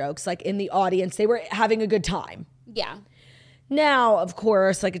like her jokes. In the audience, they were having a good time. Yeah. Now, of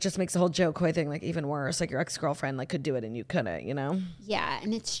course, it just makes the whole Joe Coy thing, even worse. Your ex-girlfriend, could do it and you couldn't, Yeah,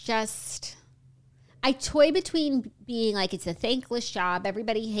 and it's just... I toy between being it's a thankless job.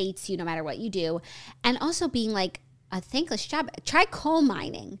 Everybody hates you no matter what you do. And also being a thankless job. Try coal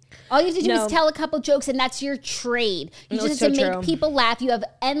mining. All you have to do is tell a couple jokes and that's your trade. You just have to make people laugh. You have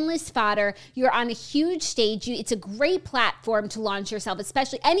endless fodder. You're on a huge stage. It's a great platform to launch yourself,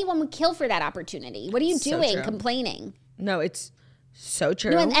 especially anyone would kill for that opportunity. What are you doing complaining? No, it's so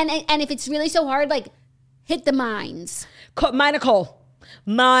true. No, and if it's really so hard, hit the mines. Mine a coal.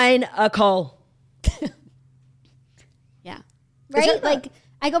 Mine a coal. Yeah. Right?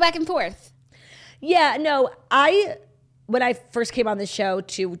 I go back and forth. Yeah, no, when I first came on this show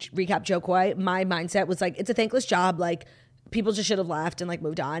to recap Joe Coy, my mindset was it's a thankless job. People just should have left and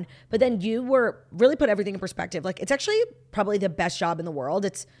moved on. But then you were really put everything in perspective. It's actually probably the best job in the world.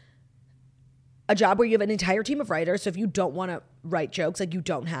 It's a job where you have an entire team of writers. So if you don't want to write jokes, you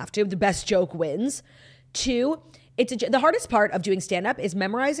don't have to. The best joke wins. 2, the hardest part of doing stand-up is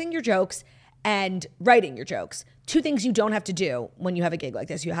memorizing your jokes and writing your jokes. 2 things you don't have to do when you have a gig like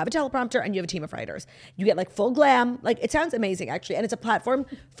this. You have a teleprompter and you have a team of writers. You get full glam. It sounds amazing actually. And it's a platform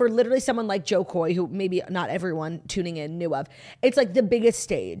for literally someone like Joe Coy, who maybe not everyone tuning in knew of. It's the biggest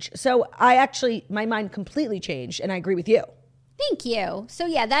stage. So my mind completely changed and I agree with you. Thank you. So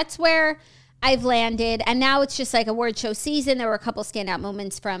yeah, that's where I've landed. And now it's just award show season. There were a couple standout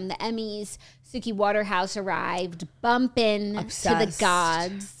moments from the Emmys. Suki Waterhouse arrived, bumping Obsessed. to the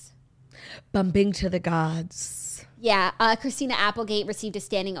gods. Bumping to the gods. Yeah, Christina Applegate received a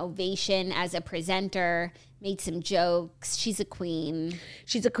standing ovation as a presenter, made some jokes. She's a queen.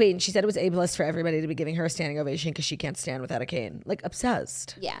 She's a queen. She said it was ableist for everybody to be giving her a standing ovation because she can't stand without a cane.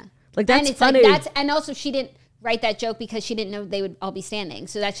 Obsessed. Yeah. That's and funny. And also she didn't write that joke because she didn't know they would all be standing.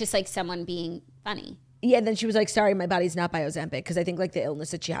 So that's just someone being funny. Yeah, and then she was sorry, my body's not by Ozempic, because I think the illness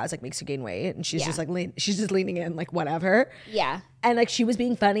that she has makes her gain weight, and she's just she's just leaning in whatever. Yeah. And she was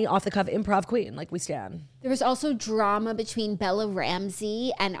being funny, off the cuff, improv queen, we stand. There was also drama between Bella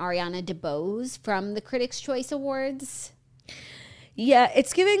Ramsey and Ariana DeBose from the Critics' Choice Awards. Yeah,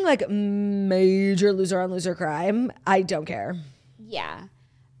 it's giving major loser on loser crime. I don't care. Yeah.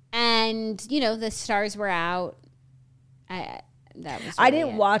 And, the stars were out. I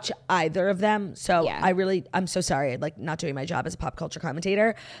didn't watch either of them, so yeah. I'm so sorry, not doing my job as a pop culture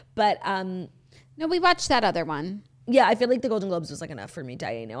commentator, but no, we watched that other one. Yeah, I feel the Golden Globes was enough for me,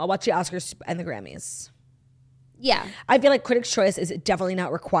 Diana. I'll watch the Oscars and the Grammys. Yeah, I feel Critics' Choice is definitely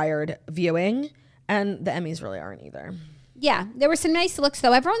not required viewing, and the Emmys really aren't either. Yeah, there were some nice looks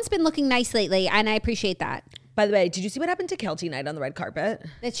though. Everyone's been looking nice lately, and I appreciate that. By the way, did you see what happened to Kelty Knight on the red carpet?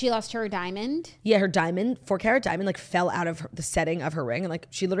 That she lost her diamond? Yeah, her diamond, 4-carat diamond, fell out of the setting of her ring, and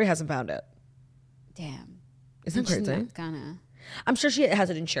she literally hasn't found it. Damn. Isn't that crazy? Not gonna. I'm sure she has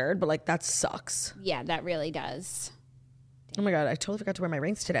it insured, but that sucks. Yeah, that really does. Oh my God, I totally forgot to wear my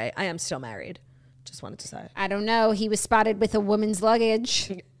rings today. I am still married. Just wanted to say. I don't know. He was spotted with a woman's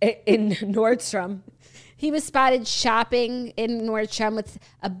luggage. In Nordstrom. He was spotted shopping in Nordstrom with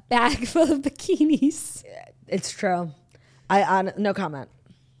a bag full of bikinis. It's true. No comment.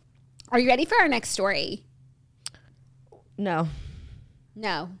 Are you ready for our next story? No.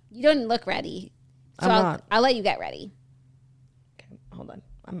 No, you don't look ready. So I'm not. I'll let you get ready. Okay, hold on.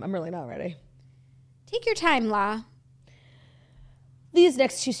 I'm really not ready. Take your time, La. These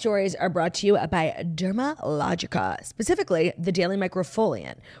next two stories are brought to you by Dermalogica, specifically the Daily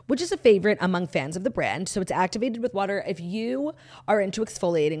Microfoliant, which is a favorite among fans of the brand. So it's activated with water. If you are into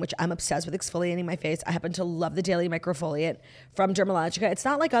exfoliating, which I'm obsessed with exfoliating my face, I happen to love the Daily Microfoliant from Dermalogica. It's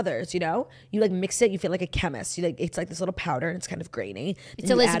not like others, you know? You like mix it, you feel like a chemist. It's like this little powder and it's kind of grainy.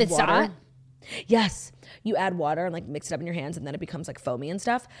 It's Elizabeth Zott. Yes. You add water and like mix it up in your hands and then it becomes like foamy and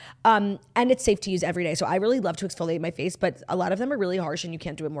stuff. And it's safe to use every day. So I really love to exfoliate my face, but a lot of them are really harsh and you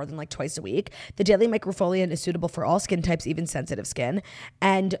can't do it more than like twice a week. The Daily Microfoliant is suitable for all skin types, even sensitive skin.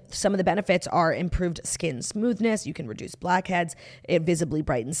 And some of the benefits are improved skin smoothness. You can reduce blackheads. It visibly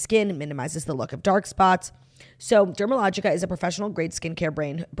brightens skin, minimizes the look of dark spots. So Dermalogica is a professional grade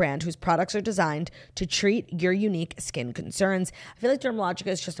skincare brand whose products are designed to treat your unique skin concerns. I feel like Dermalogica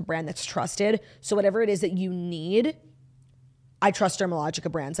is just a brand that's trusted. So whatever it is that you need, I trust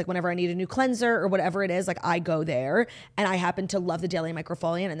Dermalogica brands. Like whenever I need a new cleanser or whatever it is, like I go there. And I happen to love the Daily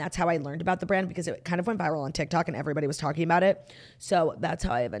Microfoliant, and that's how I learned about the brand because it kind of went viral on TikTok and everybody was talking about it. So that's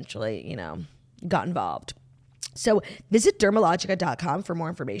how I eventually, got involved. So visit Dermalogica.com for more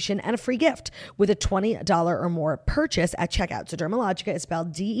information and a free gift with a $20 or more purchase at checkout. So Dermalogica is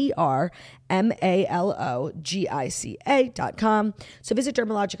spelled DERMALOGICA.com. So visit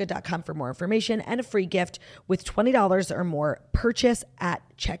Dermalogica.com for more information and a free gift with $20 or more purchase at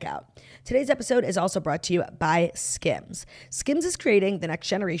checkout. Today's episode is also brought to you by Skims. Skims is creating the next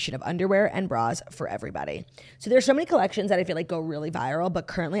generation of underwear and bras for everybody. So there's so many collections that I feel like go really viral, but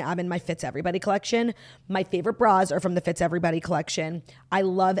currently I'm in my Fits Everybody collection. My favorite bras are from the Fits Everybody collection. I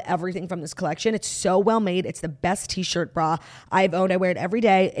love everything from this collection. It's so well made. It's the best t-shirt bra I've owned. I wear it every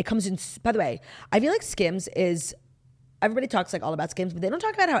day. It comes in, by the way, I feel like Skims is, everybody talks like all about Skims, but they don't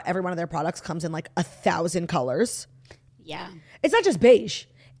talk about how every one of their products comes in like 1,000 colors. Yeah. It's not just beige.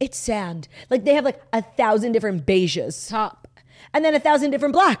 It's sand. Like they have like 1,000 different beiges. Top. And then 1,000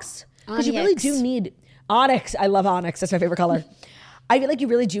 different blacks. Because you really Onyx. do need onyx. I love onyx. That's my favorite color. I feel like you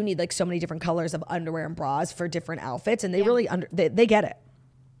really do need like so many different colors of underwear and bras for different outfits. And they really, they get it.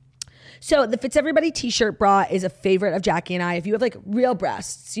 So the Fits Everybody t-shirt bra is a favorite of Jackie and I. If you have like real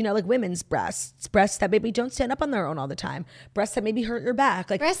breasts, like women's breasts that maybe don't stand up on their own all the time, breasts that maybe hurt your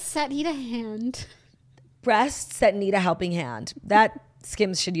back. Like breasts that need a hand. Breasts that need a helping hand. That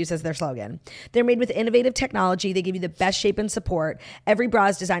Skims should use as their slogan. They're made with innovative technology. They give you the best shape and support. Every bra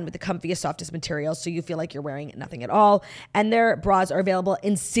is designed with the comfiest, softest materials, so you feel like you're wearing nothing at all. And their bras are available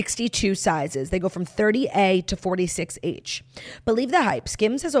in 62 sizes. They go from 30A to 46H. Believe the hype.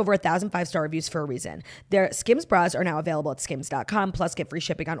 Skims has over 1,000 5-star reviews for a reason. Their Skims bras are now available at skims.com, plus get free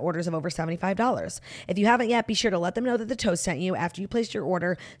shipping on orders of over $75. If you haven't yet, be sure to let them know that the Toast sent you. After you place your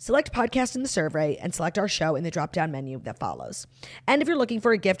order, select podcast in the survey and select our show in the drop-down menu that follows. And if you're looking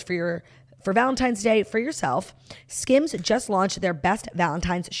for a gift for Valentine's Day for yourself, Skims just launched their best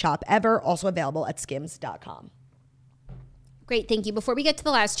Valentine's shop ever, also available at skims.com. Great, thank you. Before we get to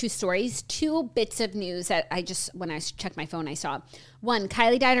the last two stories, two bits of news that when I checked my phone, I saw. One,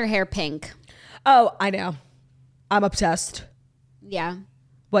 Kylie dyed her hair pink. Oh, I know. I'm obsessed. Yeah.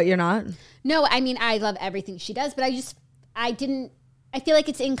 What, you're not? No, I mean, I love everything she does, but I feel like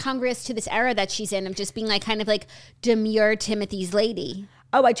it's incongruous to this era that she's in of just being like kind of like demure Timothy's lady.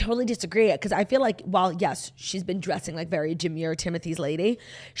 Oh, I totally disagree. Because I feel like, while yes, she's been dressing like very demure Timothy's lady,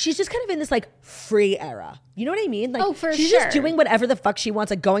 she's just kind of in this like free era. You know what I mean? Like, she's just doing whatever the fuck she wants,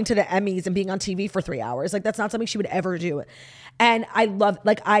 like going to the Emmys and being on TV for 3 hours. Like that's not something she would ever do. And I love,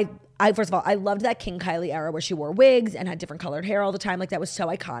 like I first of all, I loved that King Kylie era where she wore wigs and had different colored hair all the time. Like that was so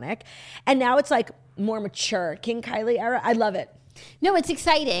iconic. And now it's like more mature King Kylie era. I love it. No, it's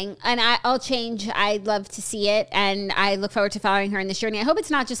exciting, and I'll change. I'd love to see it, and I look forward to following her in this journey. I hope it's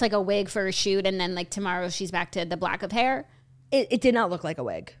not just like a wig for a shoot, and then like tomorrow she's back to the black of hair. It did not look like a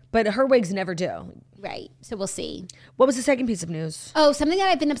wig, but her wigs never do. Right, so we'll see. What was the second piece of news? Oh, something that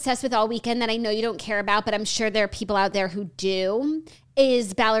I've been obsessed with all weekend that I know you don't care about, but I'm sure there are people out there who do,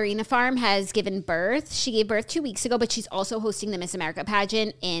 is Ballerina Farm has given birth. She gave birth 2 weeks ago, but she's also hosting the Miss America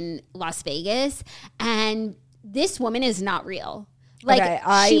pageant in Las Vegas, and this woman is not real. Like, okay,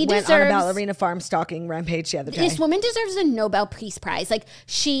 I she went on a deserves, ballerina farm stalking rampage the other day. this woman deserves a Nobel Peace Prize. Like,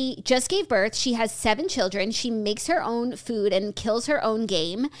 she just gave birth. She has 7 children. She makes her own food and kills her own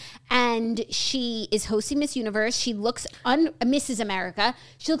game. And she is hosting Miss Universe. She looks Mrs. America.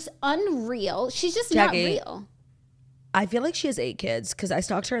 She looks unreal. She's just Jackie, not real. I feel like she has 8 kids because I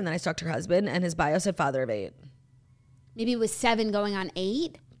stalked her and then I stalked her husband, and his bio said father of 8. Maybe it was 7 going on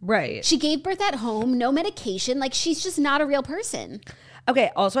 8. Right. She gave birth at home, no medication. Like, she's just not a real person.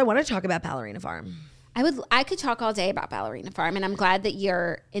 Okay, also I want to talk about Ballerina Farm. I could talk all day about Ballerina Farm, and I'm glad that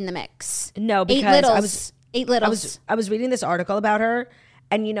you're in the mix. No, because Eight littles. I was reading this article about her,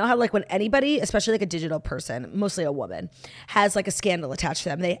 and you know how like when anybody, especially like a digital person, mostly a woman, has like a scandal attached to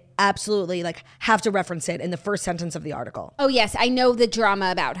them, they absolutely like have to reference it in the first sentence of the article. Oh yes, I know the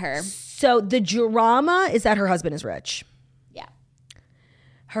drama about her. So the drama is that her husband is rich. Yeah.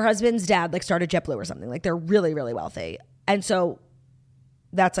 Her husband's dad like started JetBlue or something. Like they're really, really wealthy. And so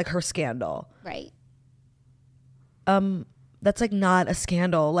that's like her scandal. Right. That's like not a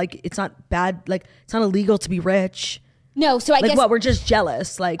scandal. Like it's not bad. Like it's not illegal to be rich. No, so I like guess what? We're just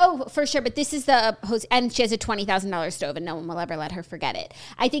jealous. Like oh, for sure. But this is the host, and she has a $20,000 stove, and no one will ever let her forget it.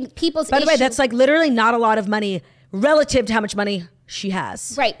 I think people's by the way, that's like literally not a lot of money relative to how much money she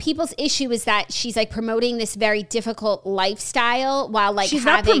has. Right. People's issue is that she's like promoting this very difficult lifestyle while like she's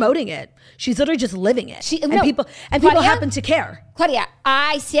not promoting it. She's literally just living it. People happen to care. Claudia,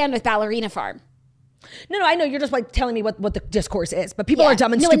 I stand with Ballerina Farm. No, I know you're just like telling me what the discourse is, but people are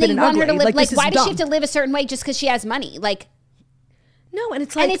dumb and stupid and ugly. Like this is why does dumb. she have to live a certain way just because she has money? Like, no, and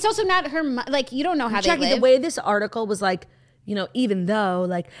it's like, and it's also not her. Like, you don't know how Jackie, they live. the way this article was like, you know, even though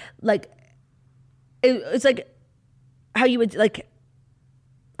it's like how you would like.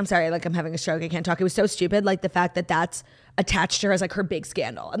 I'm sorry, like I'm having a stroke. I can't talk. It was so stupid. Like the fact that that's attached to her as like her big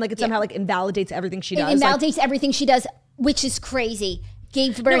scandal, and like it somehow like invalidates everything she does. It invalidates everything she does, which is crazy.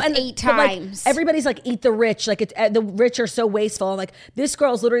 Gave birth 8 times. Like, everybody's like, eat the rich. Like it's the rich are so wasteful. And like this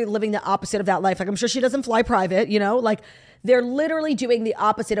girl's literally living the opposite of that life. Like I'm sure she doesn't fly private, you know, like they're literally doing the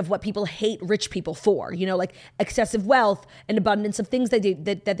opposite of what people hate rich people for, you know, like excessive wealth and abundance of things that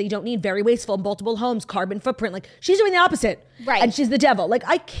they don't need, very wasteful, multiple homes, carbon footprint. Like she's doing the opposite. Right. And she's the devil. Like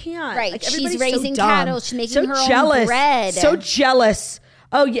I can't. Right. Like, she's raising cattle. She's making her jealous, own bread. So jealous.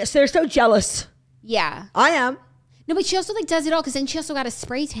 Oh yes, they're so jealous. Yeah. I am. No, but she also like does it all because then she also got a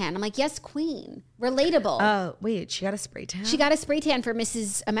spray tan. I'm like, yes, queen. Relatable. Oh, wait, she got a spray tan? She got a spray tan for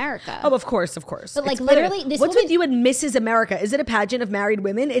Mrs. America. Oh, of course. But like literally, this what's woman, with you and Mrs. America? Is it a pageant of married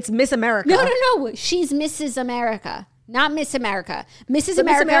women? It's Miss America. No. She's Mrs. America, not Miss America. Mrs. America.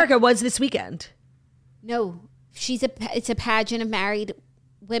 Miss America was this weekend. No, it's a pageant of married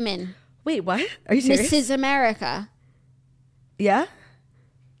women. Wait, what? Are you serious? Mrs. America. Yeah?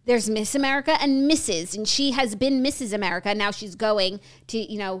 There's Miss America and Mrs. And she has been Mrs. America. Now she's going to,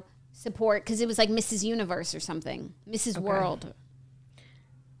 you know, support because it was like Mrs. Universe or something. Mrs. World.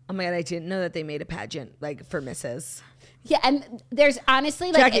 Oh my God, I didn't know that they made a pageant like for Mrs. Yeah, and there's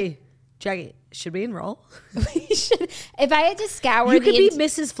honestly like... Jackie, should we enroll? We should. If I had to scour you could be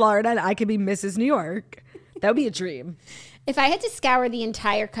Mrs. Florida and I could be Mrs. New York. That would be a dream. If I had to scour the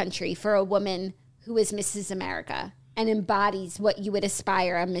entire country for a woman who is Mrs. America and embodies what you would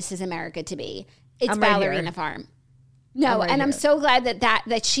aspire a Mrs. America to be, it's Ballerina Farm. No, and I'm so glad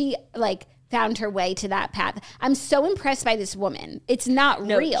that she like found her way to that path. I'm so impressed by this woman. It's not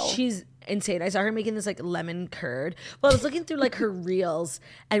real. She's insane. I saw her making this like lemon curd. Well, I was looking through like her reels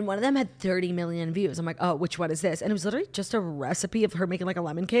and one of them had 30 million views. I'm like, oh, which one is this? And it was literally just a recipe of her making like a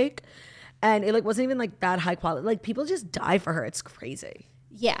lemon cake. And it like wasn't even like that high quality. Like people just die for her. It's crazy.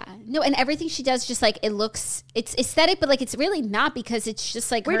 Yeah. No, and everything she does just like it's aesthetic, but like it's really not because it's just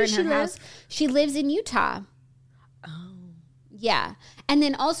like her in her house. She lives in Utah. Oh. Yeah. And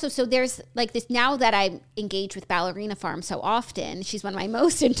then also, so there's like this, now that I'm engaged with Ballerina Farm so often, she's one of my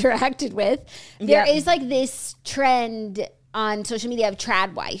most interacted with. There is like this trend on social media of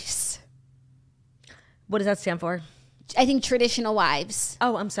trad wives. What does that stand for? I think traditional wives.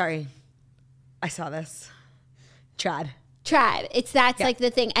 Oh, I'm sorry. I saw this. Trad. That's like the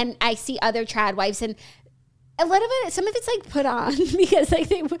thing. And I see other trad wives and a lot of it, some of it's like put on because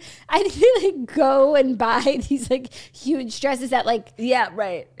like I think they like go and buy these like huge dresses that like. Yeah,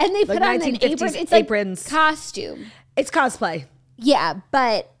 right. And they put on an apron. It's aprons. Like costume. It's cosplay. Yeah,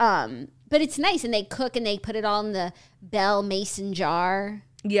 but it's nice and they cook and they put it all in the Bell Mason jar.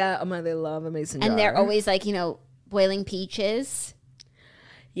 Yeah, oh my, they love a mason jar. And they're always like, you know, boiling peaches.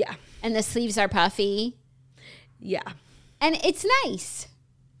 Yeah. And the sleeves are puffy. Yeah. And it's nice.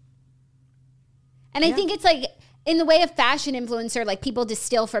 And I think it's like, in the way of fashion influencer, like people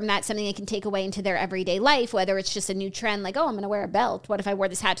distill from that something they can take away into their everyday life, whether it's just a new trend, like, oh, I'm going to wear a belt. What if I wore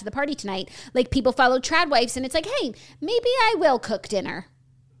this hat to the party tonight? Like people follow tradwives and it's like, hey, maybe I will cook dinner.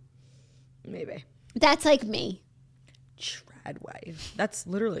 Maybe. That's like me. Tradwife. That's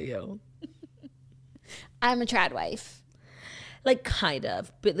literally you. I'm a tradwife. Like kind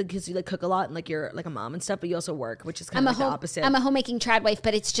of, but because you like cook a lot and like you're like a mom and stuff, but you also work, which is kind of like the opposite. I'm a homemaking tradwife,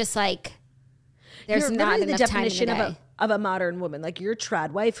 but it's just like there's you're not enough the time in the definition day. of a modern woman. Like you're a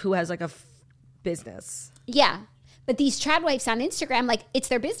tradwife who has like a business. Yeah. But these tradwives on Instagram, like it's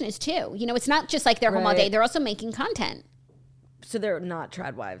their business too. You know, it's not just like they're home all day. They're also making content. So they're not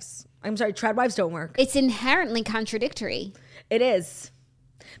tradwives. I'm sorry, tradwives don't work. It's inherently contradictory. It is.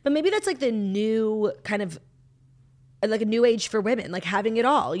 But maybe that's like the new kind of like a new age for women, like having it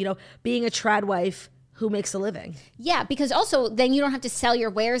all, you know, being a tradwife who makes a living. Yeah, because also then you don't have to sell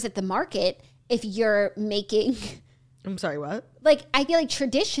your wares at the market if you're making... I'm sorry, what? Like, I feel like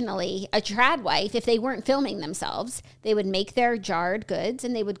traditionally a tradwife, if they weren't filming themselves, they would make their jarred goods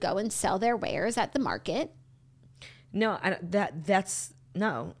and they would go and sell their wares at the market. No, that's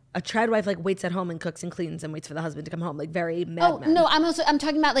no. A tradwife like waits at home and cooks and cleans and waits for the husband to come home, like very Mad Men. No, I'm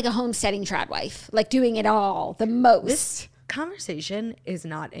talking about like a homesteading tradwife, like doing it all, the most. This conversation is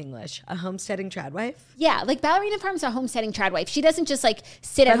not English. A homesteading tradwife? Yeah, like Ballerina Farm's a homesteading tradwife. She doesn't just like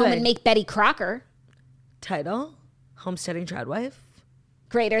sit at home and make Betty Crocker. Title? Homesteading tradwife?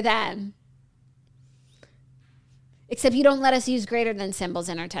 Greater than. Except you don't let us use greater than symbols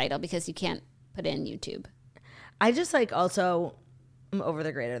in our title because you can't put it in YouTube. I just like also... I'm over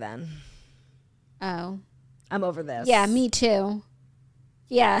the greater than. Oh. I'm over this. Yeah, me too.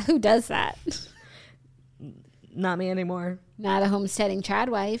 Yeah, who does that? Not me anymore. Not a homesteading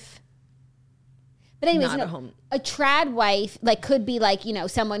tradwife. But anyways, a tradwife like could be like, you know,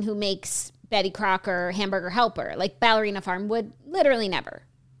 someone who makes Betty Crocker Hamburger Helper. Like Ballerina Farm would literally never.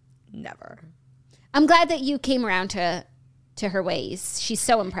 Never. I'm glad that you came around to her ways. She's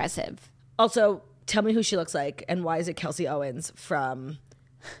so impressive. Also, tell me who she looks like and why is it Kelsey Owens from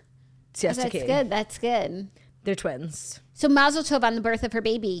Siesta Key? That's good. They're twins. So Mazel Tov on the birth of her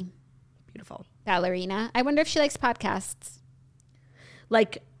baby. Beautiful. Ballerina. I wonder if she likes podcasts.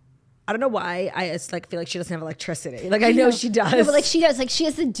 Like, I don't know why. I just like feel like she doesn't have electricity. Like I know she does. No, but like she does. Like she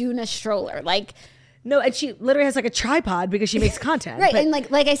has the Duna stroller. Like no, and she literally has like a tripod because she makes content. Right, and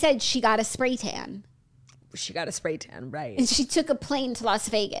like I said, she got a spray tan. She got a spray tan, right? And she took a plane to Las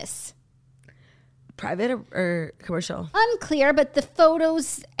Vegas. Private or commercial? Unclear, but the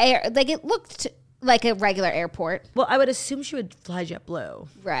photos like it looked like a regular airport. Well, I would assume she would fly JetBlue.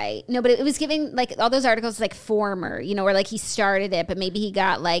 Right. No, but it was giving like all those articles like former, you know, where like he started it, but maybe he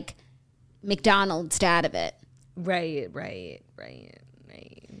got like McDonald's out of it. Right.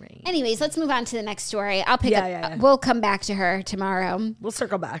 Anyways, let's move on to the next story. I'll pick up. Yeah. We'll come back to her tomorrow. We'll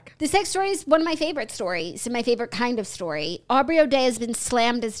circle back. This next story is one of my favorite stories and my favorite kind of story. Aubrey O'Day has been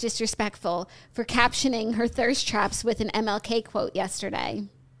slammed as disrespectful for captioning her thirst traps with an MLK quote yesterday.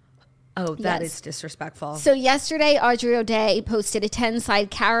 Oh, that is disrespectful. So yesterday, Audrey O'Day posted a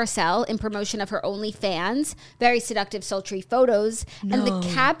 10-slide carousel in promotion of her OnlyFans, very seductive, sultry photos. No. And the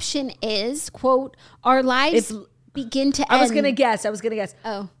caption is, quote, our lives begin to end. I was going to guess.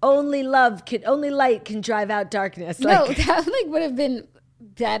 Oh. Only light can drive out darkness. No, that like would have been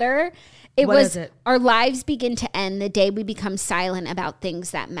better. What is it? Our lives begin to end the day we become silent about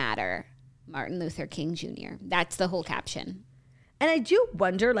things that matter. Martin Luther King Jr. That's the whole caption. And I do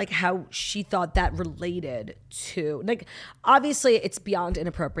wonder, like, how she thought that related to, like, obviously it's beyond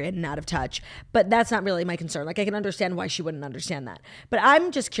inappropriate and out of touch, but that's not really my concern. Like, I can understand why she wouldn't understand that. But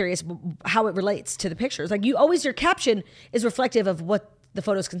I'm just curious how it relates to the pictures. Like, your caption is reflective of what the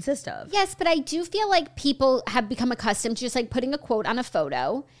photos consist of. Yes, but I do feel like people have become accustomed to just, like, putting a quote on a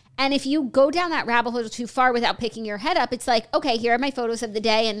photo. And if you go down that rabbit hole too far without picking your head up, it's like, okay, here are my photos of the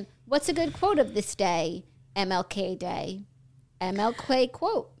day, and what's a good quote of this day? MLK Day. MLK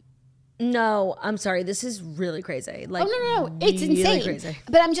quote. No, I'm sorry. This is really crazy. Like, no. It's really insane. Crazy.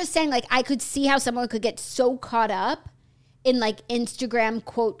 But I'm just saying, like, I could see how someone could get so caught up in, like, Instagram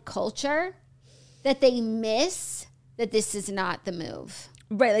quote culture that they miss that this is not the move.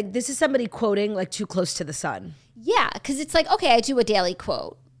 Right. Like, this is somebody quoting, like, too close to the sun. Yeah. Because it's like, okay, I do a daily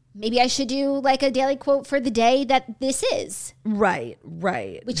quote. Maybe I should do, like, a daily quote for the day that this is. Right.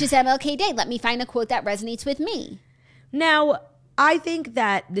 Which is MLK Day. Let me find a quote that resonates with me. Now, I think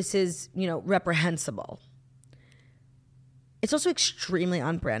that this is, reprehensible. It's also extremely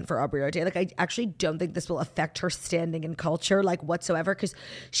on brand for Aubrey O'Day. Like, I actually don't think this will affect her standing in culture, like, whatsoever, because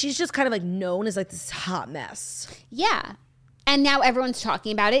she's just kind of, like, known as, like, this hot mess. Yeah. And now everyone's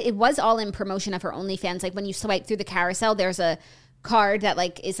talking about it. It was all in promotion of her OnlyFans. Like when you swipe through the carousel, there's a card that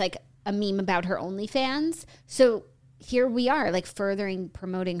like is like a meme about her OnlyFans. So here we are, like furthering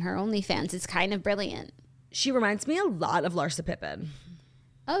promoting her OnlyFans. It's kind of brilliant. She reminds me a lot of Larsa Pippen.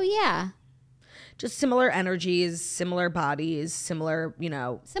 Oh, yeah. Just similar energies, similar bodies, similar,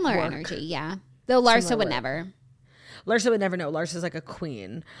 Similar work. Energy, yeah. Though Larsa would never. Larsa would never know. Larsa's like a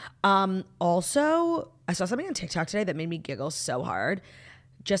queen. Also, I saw something on TikTok today that made me giggle so hard.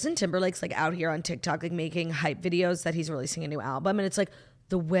 Justin Timberlake's like out here on TikTok like making hype videos that he's releasing a new album. And it's like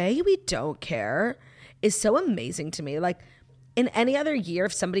the way we don't care is so amazing to me. Like in any other year,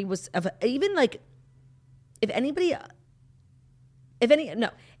 if somebody was if anybody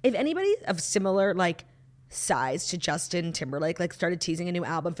of similar like size to Justin Timberlake like started teasing a new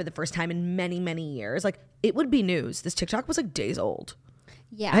album for the first time in many, many years, like it would be news. This TikTok was like days old.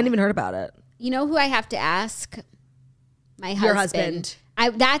 Yeah. I hadn't even heard about it. You know who I have to ask? My husband. Your husband.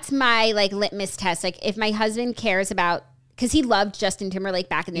 That's my like litmus test. Like if my husband cares about, because he loved Justin Timberlake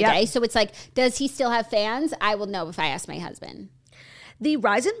back in the day. So it's like, does he still have fans? I will know if I ask my husband. The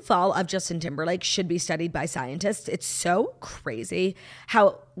rise and fall of Justin Timberlake should be studied by scientists. It's so crazy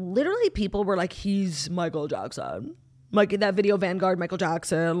how literally people were like, he's Michael Jackson. Like in that video, Vanguard, Michael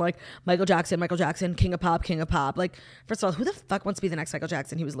Jackson, Michael Jackson, King of Pop. Like, first of all, who the fuck wants to be the next Michael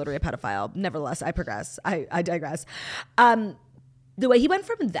Jackson? He was literally a pedophile. Nevertheless, I digress. The way he went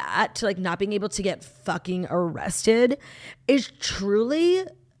from that to like not being able to get fucking arrested is truly,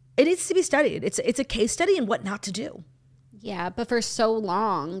 it needs to be studied. It's a case study in what not to do. Yeah, but for so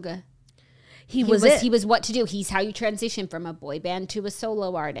long, he was what to do. He's how you transition from a boy band to a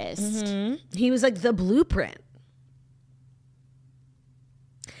solo artist. Mm-hmm. He was like the blueprint.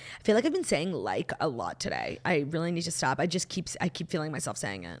 I feel like I've been saying like a lot today. I really need to stop. I keep feeling myself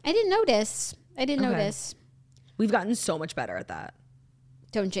saying it. I didn't notice. We've gotten so much better at that.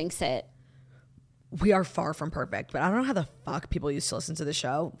 Don't jinx it. We are far from perfect, but I don't know how the fuck people used to listen to the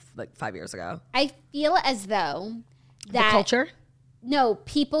show like 5 years ago. I feel as though that the culture? No,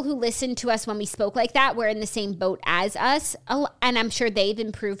 people who listened to us when we spoke like that were in the same boat as us. And I'm sure they've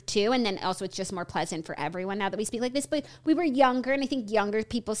improved too. And then also it's just more pleasant for everyone now that we speak like this. But we were younger, and I think younger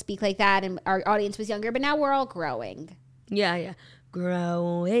people speak like that, and our audience was younger. But now we're all growing. Yeah.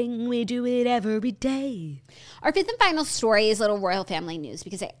 Growing, we do it every day. Our fifth and final story is little royal family news,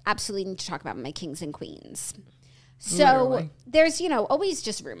 because I absolutely need to talk about my kings and queens. So Literally. There's, always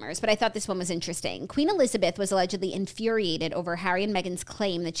just rumors, but I thought this one was interesting. Queen Elizabeth was allegedly infuriated over Harry and Meghan's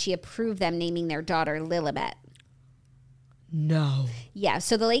claim that she approved them naming their daughter Lilibet. No. Yeah,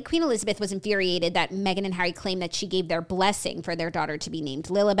 so the late Queen Elizabeth was infuriated that Meghan and Harry claimed that she gave their blessing for their daughter to be named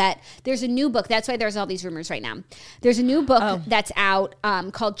Lilibet. There's a new book. That's why there's all these rumors right now. There's a new book that's out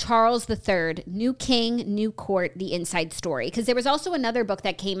called Charles III, New King, New Court, The Inside Story. Because there was also another book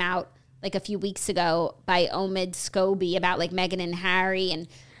that came out like a few weeks ago by Omid Scobie about like Meghan and Harry. And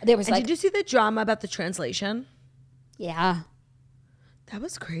there was did you see the drama about the translation? Yeah. That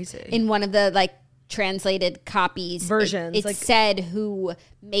was crazy. In one of the like translated copies, versions, it said who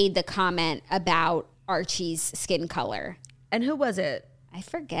made the comment about Archie's skin color. And who was it? I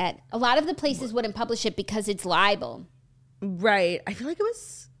forget. A lot of the places wouldn't publish it because it's libel. Right. I feel like it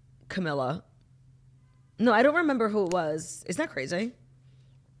was Camilla. No, I don't remember who it was. Isn't that crazy?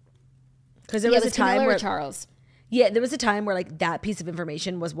 Because there was a time where Charles. Yeah, there was a time where like that piece of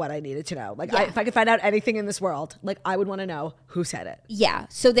information was what I needed to know. Like if I could find out anything in this world, like I would want to know who said it. Yeah.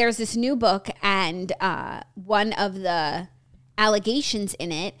 So there's this new book, and one of the allegations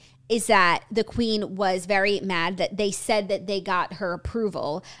in it is that the Queen was very mad that they said that they got her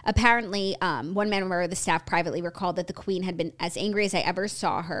approval. Apparently, one member of the staff privately recalled that the Queen had been as angry as I ever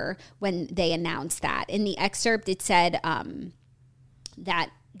saw her when they announced that. In the excerpt, it said that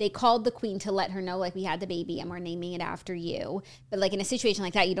they called the Queen to let her know, like, we had the baby and we're naming it after you. But like in a situation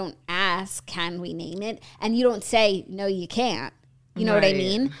like that, you don't ask, can we name it? And you don't say, no, you can't. You know what I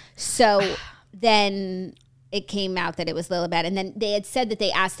mean? So then it came out that it was Lilibet. And then they had said that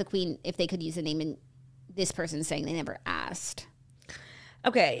they asked the Queen if they could use the name, and this person's saying they never asked.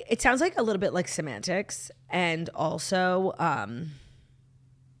 Okay. It sounds like a little bit like semantics. And also,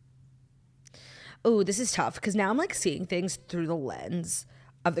 this is tough because now I'm like seeing things through the lens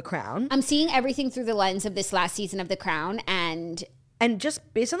of The Crown. I'm seeing everything through the lens of this last season of The Crown, and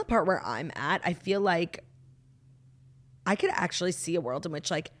just based on the part where I'm at, I feel like I could actually see a world in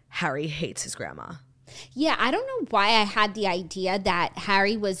which like Harry hates his grandma. Yeah, I don't know why I had the idea that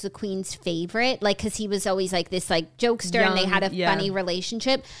Harry was the Queen's favorite, like because he was always like this like jokester, and they had a funny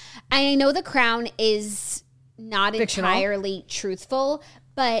relationship. And I know The Crown is not fictional, entirely truthful,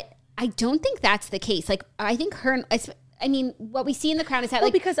 but I don't think that's the case. Like I think her, I mean, what we see in The Crown is that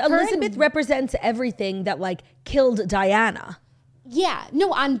like because Elizabeth represents everything that like killed Diana. Yeah,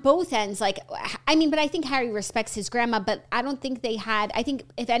 no, on both ends. Like, I mean, but I think Harry respects his grandma, but I don't think I think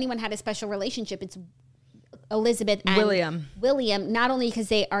if anyone had a special relationship, it's Elizabeth and William, not only because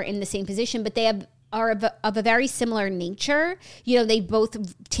they are in the same position, but they are of a very similar nature. You know, they both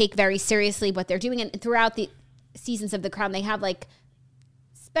take very seriously what they're doing. And throughout the seasons of The Crown, they have like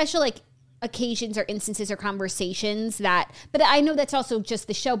special like occasions or instances or conversations but I know that's also just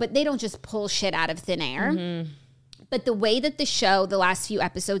the show, but they don't just pull shit out of thin air. Mm-hmm. But the way that the show, the last few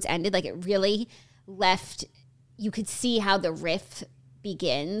episodes ended, like it really left, you could see how the rift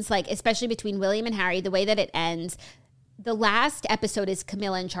begins, like especially between William and Harry, the way that it ends. The last episode is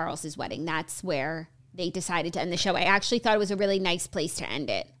Camilla and Charles's wedding. That's where they decided to end the show. I actually thought it was a really nice place to end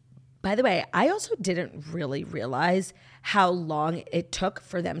it. By the way, I also didn't really realize how long it took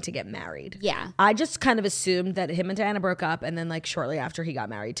for them to get married. Yeah. I just kind of assumed that him and Diana broke up and then like shortly after he got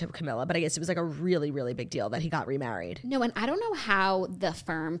married to Camilla. But I guess it was like a really, really big deal that he got remarried. No, and I don't know how the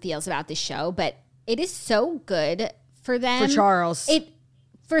firm feels about this show, but it is so good for them. For Charles.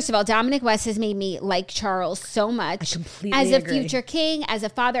 First of all, Dominic West has made me like Charles so much. I completely agree. As a agree. future king, as a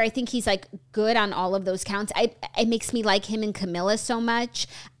father, I think he's like good on all of those counts. It makes me like him and Camilla so much.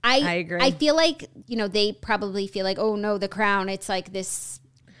 I agree. I feel like, you know, they probably feel like, oh no, the crown, it's like this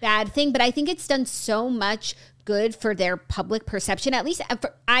bad thing. But I think it's done so much good for their public perception. At least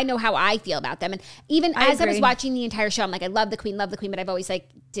I know how I feel about them. And even as I was watching the entire show, I'm like, I love the queen, but I've always like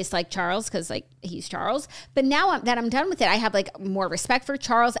disliked Charles because like he's Charles. But now that I'm done with it, I have like more respect for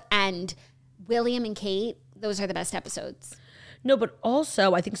Charles and William and Kate. Those are the best episodes. No, but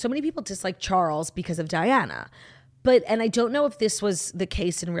also I think so many people dislike Charles because of Diana. And I don't know if this was the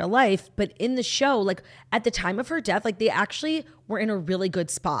case in real life, but in the show, like at the time of her death, like they actually were in a really good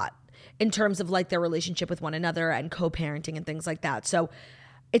spot in terms of like their relationship with one another and co-parenting and things like that. So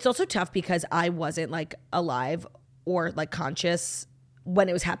it's also tough because I wasn't like alive or like conscious when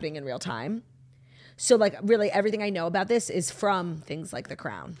it was happening in real time. So like really everything I know about this is from things like The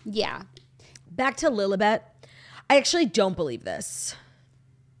Crown. Yeah. Back to Lilibet. I actually don't believe this.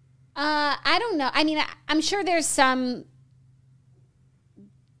 I don't know. I mean, I'm sure there's some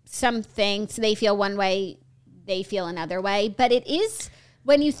things they feel one way, they feel another way, but it is,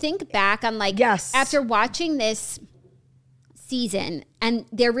 when you think back on like, yes, after watching this season, and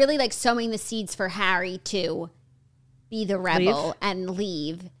they're really like sowing the seeds for Harry to be the rebel and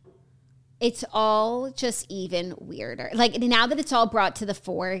leave, it's all just even weirder. Like now that it's all brought to the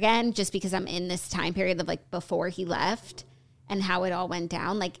fore again, just because I'm in this time period of like before he left and how it all went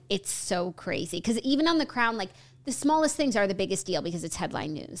down, like it's so crazy. Because even on The Crown, like the smallest things are the biggest deal because it's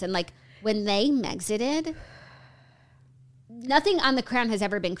headline news. And like when they Mexited, nothing on The Crown has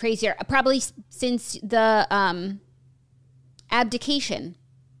ever been crazier. Probably since the abdication.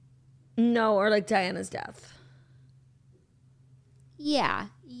 No, or like Diana's death. Yeah.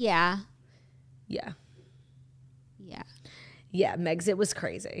 Megxit was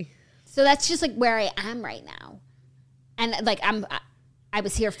crazy. So that's just like where I am right now. And like I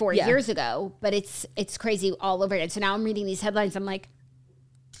was here 4 years ago, but it's crazy all over again. So now I'm reading these headlines. I'm like,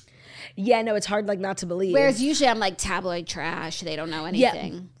 yeah, no, it's hard like not to believe. Whereas usually I'm like tabloid trash. They don't know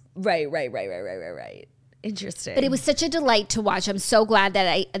anything. Yeah. Right. Interesting. But it was such a delight to watch. I'm so glad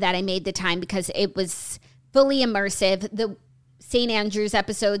that I made the time because it was fully immersive. The St. Andrews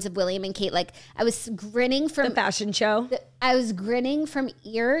episodes of William and Kate, like I was grinning from the fashion show. I was grinning from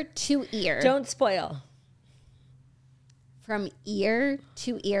ear to ear. Don't spoil. From ear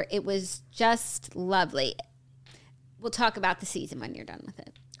to ear. It was just lovely. We'll talk about the season when you're done with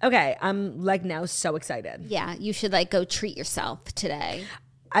it. Okay, I'm like now so excited. Yeah, you should like go treat yourself today.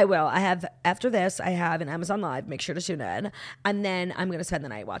 I will. After this, I have an Amazon Live. Make sure to tune in. And then I'm going to spend the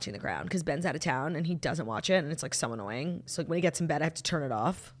night watching The Crown because Ben's out of town and he doesn't watch it. And it's like so annoying. So like, when he gets in bed, I have to turn it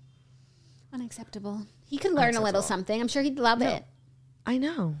off. Unacceptable. He could learn a little something. I'm sure he'd love it. I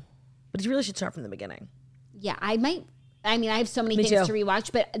know. But he really should start from the beginning. Yeah, I might. I mean, I have so many things to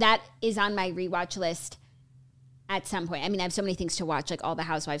rewatch, but that is on my rewatch list at some point. I mean, I have so many things to watch, like all the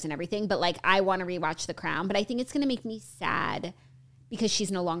Housewives and everything. But like, I want to rewatch The Crown. But I think it's going to make me sad because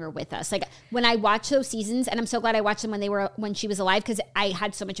she's no longer with us. Like when I watch those seasons, and I'm so glad I watched them when she was alive because I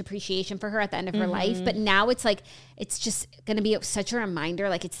had so much appreciation for her at the end of her life. But now it's like, it's just going to be such a reminder.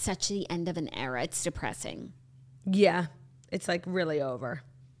 Like it's such the end of an era. It's depressing. Yeah. It's like really over.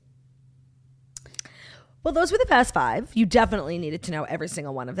 Well, those were the past 5. You definitely needed to know every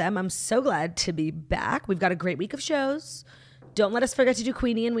single one of them. I'm so glad to be back. We've got a great week of shows. Don't let us forget to do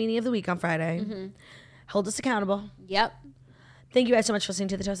Queenie and Weenie of the Week on Friday. Mm-hmm. Hold us accountable. Yep. Thank you guys so much for listening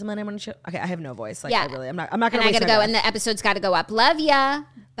to the Toast and Monday Morning Show. Okay, I have no voice. Like, Yeah. I'm not going to And I got to go, and the episode's got to go up. Love ya.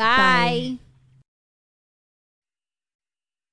 Bye.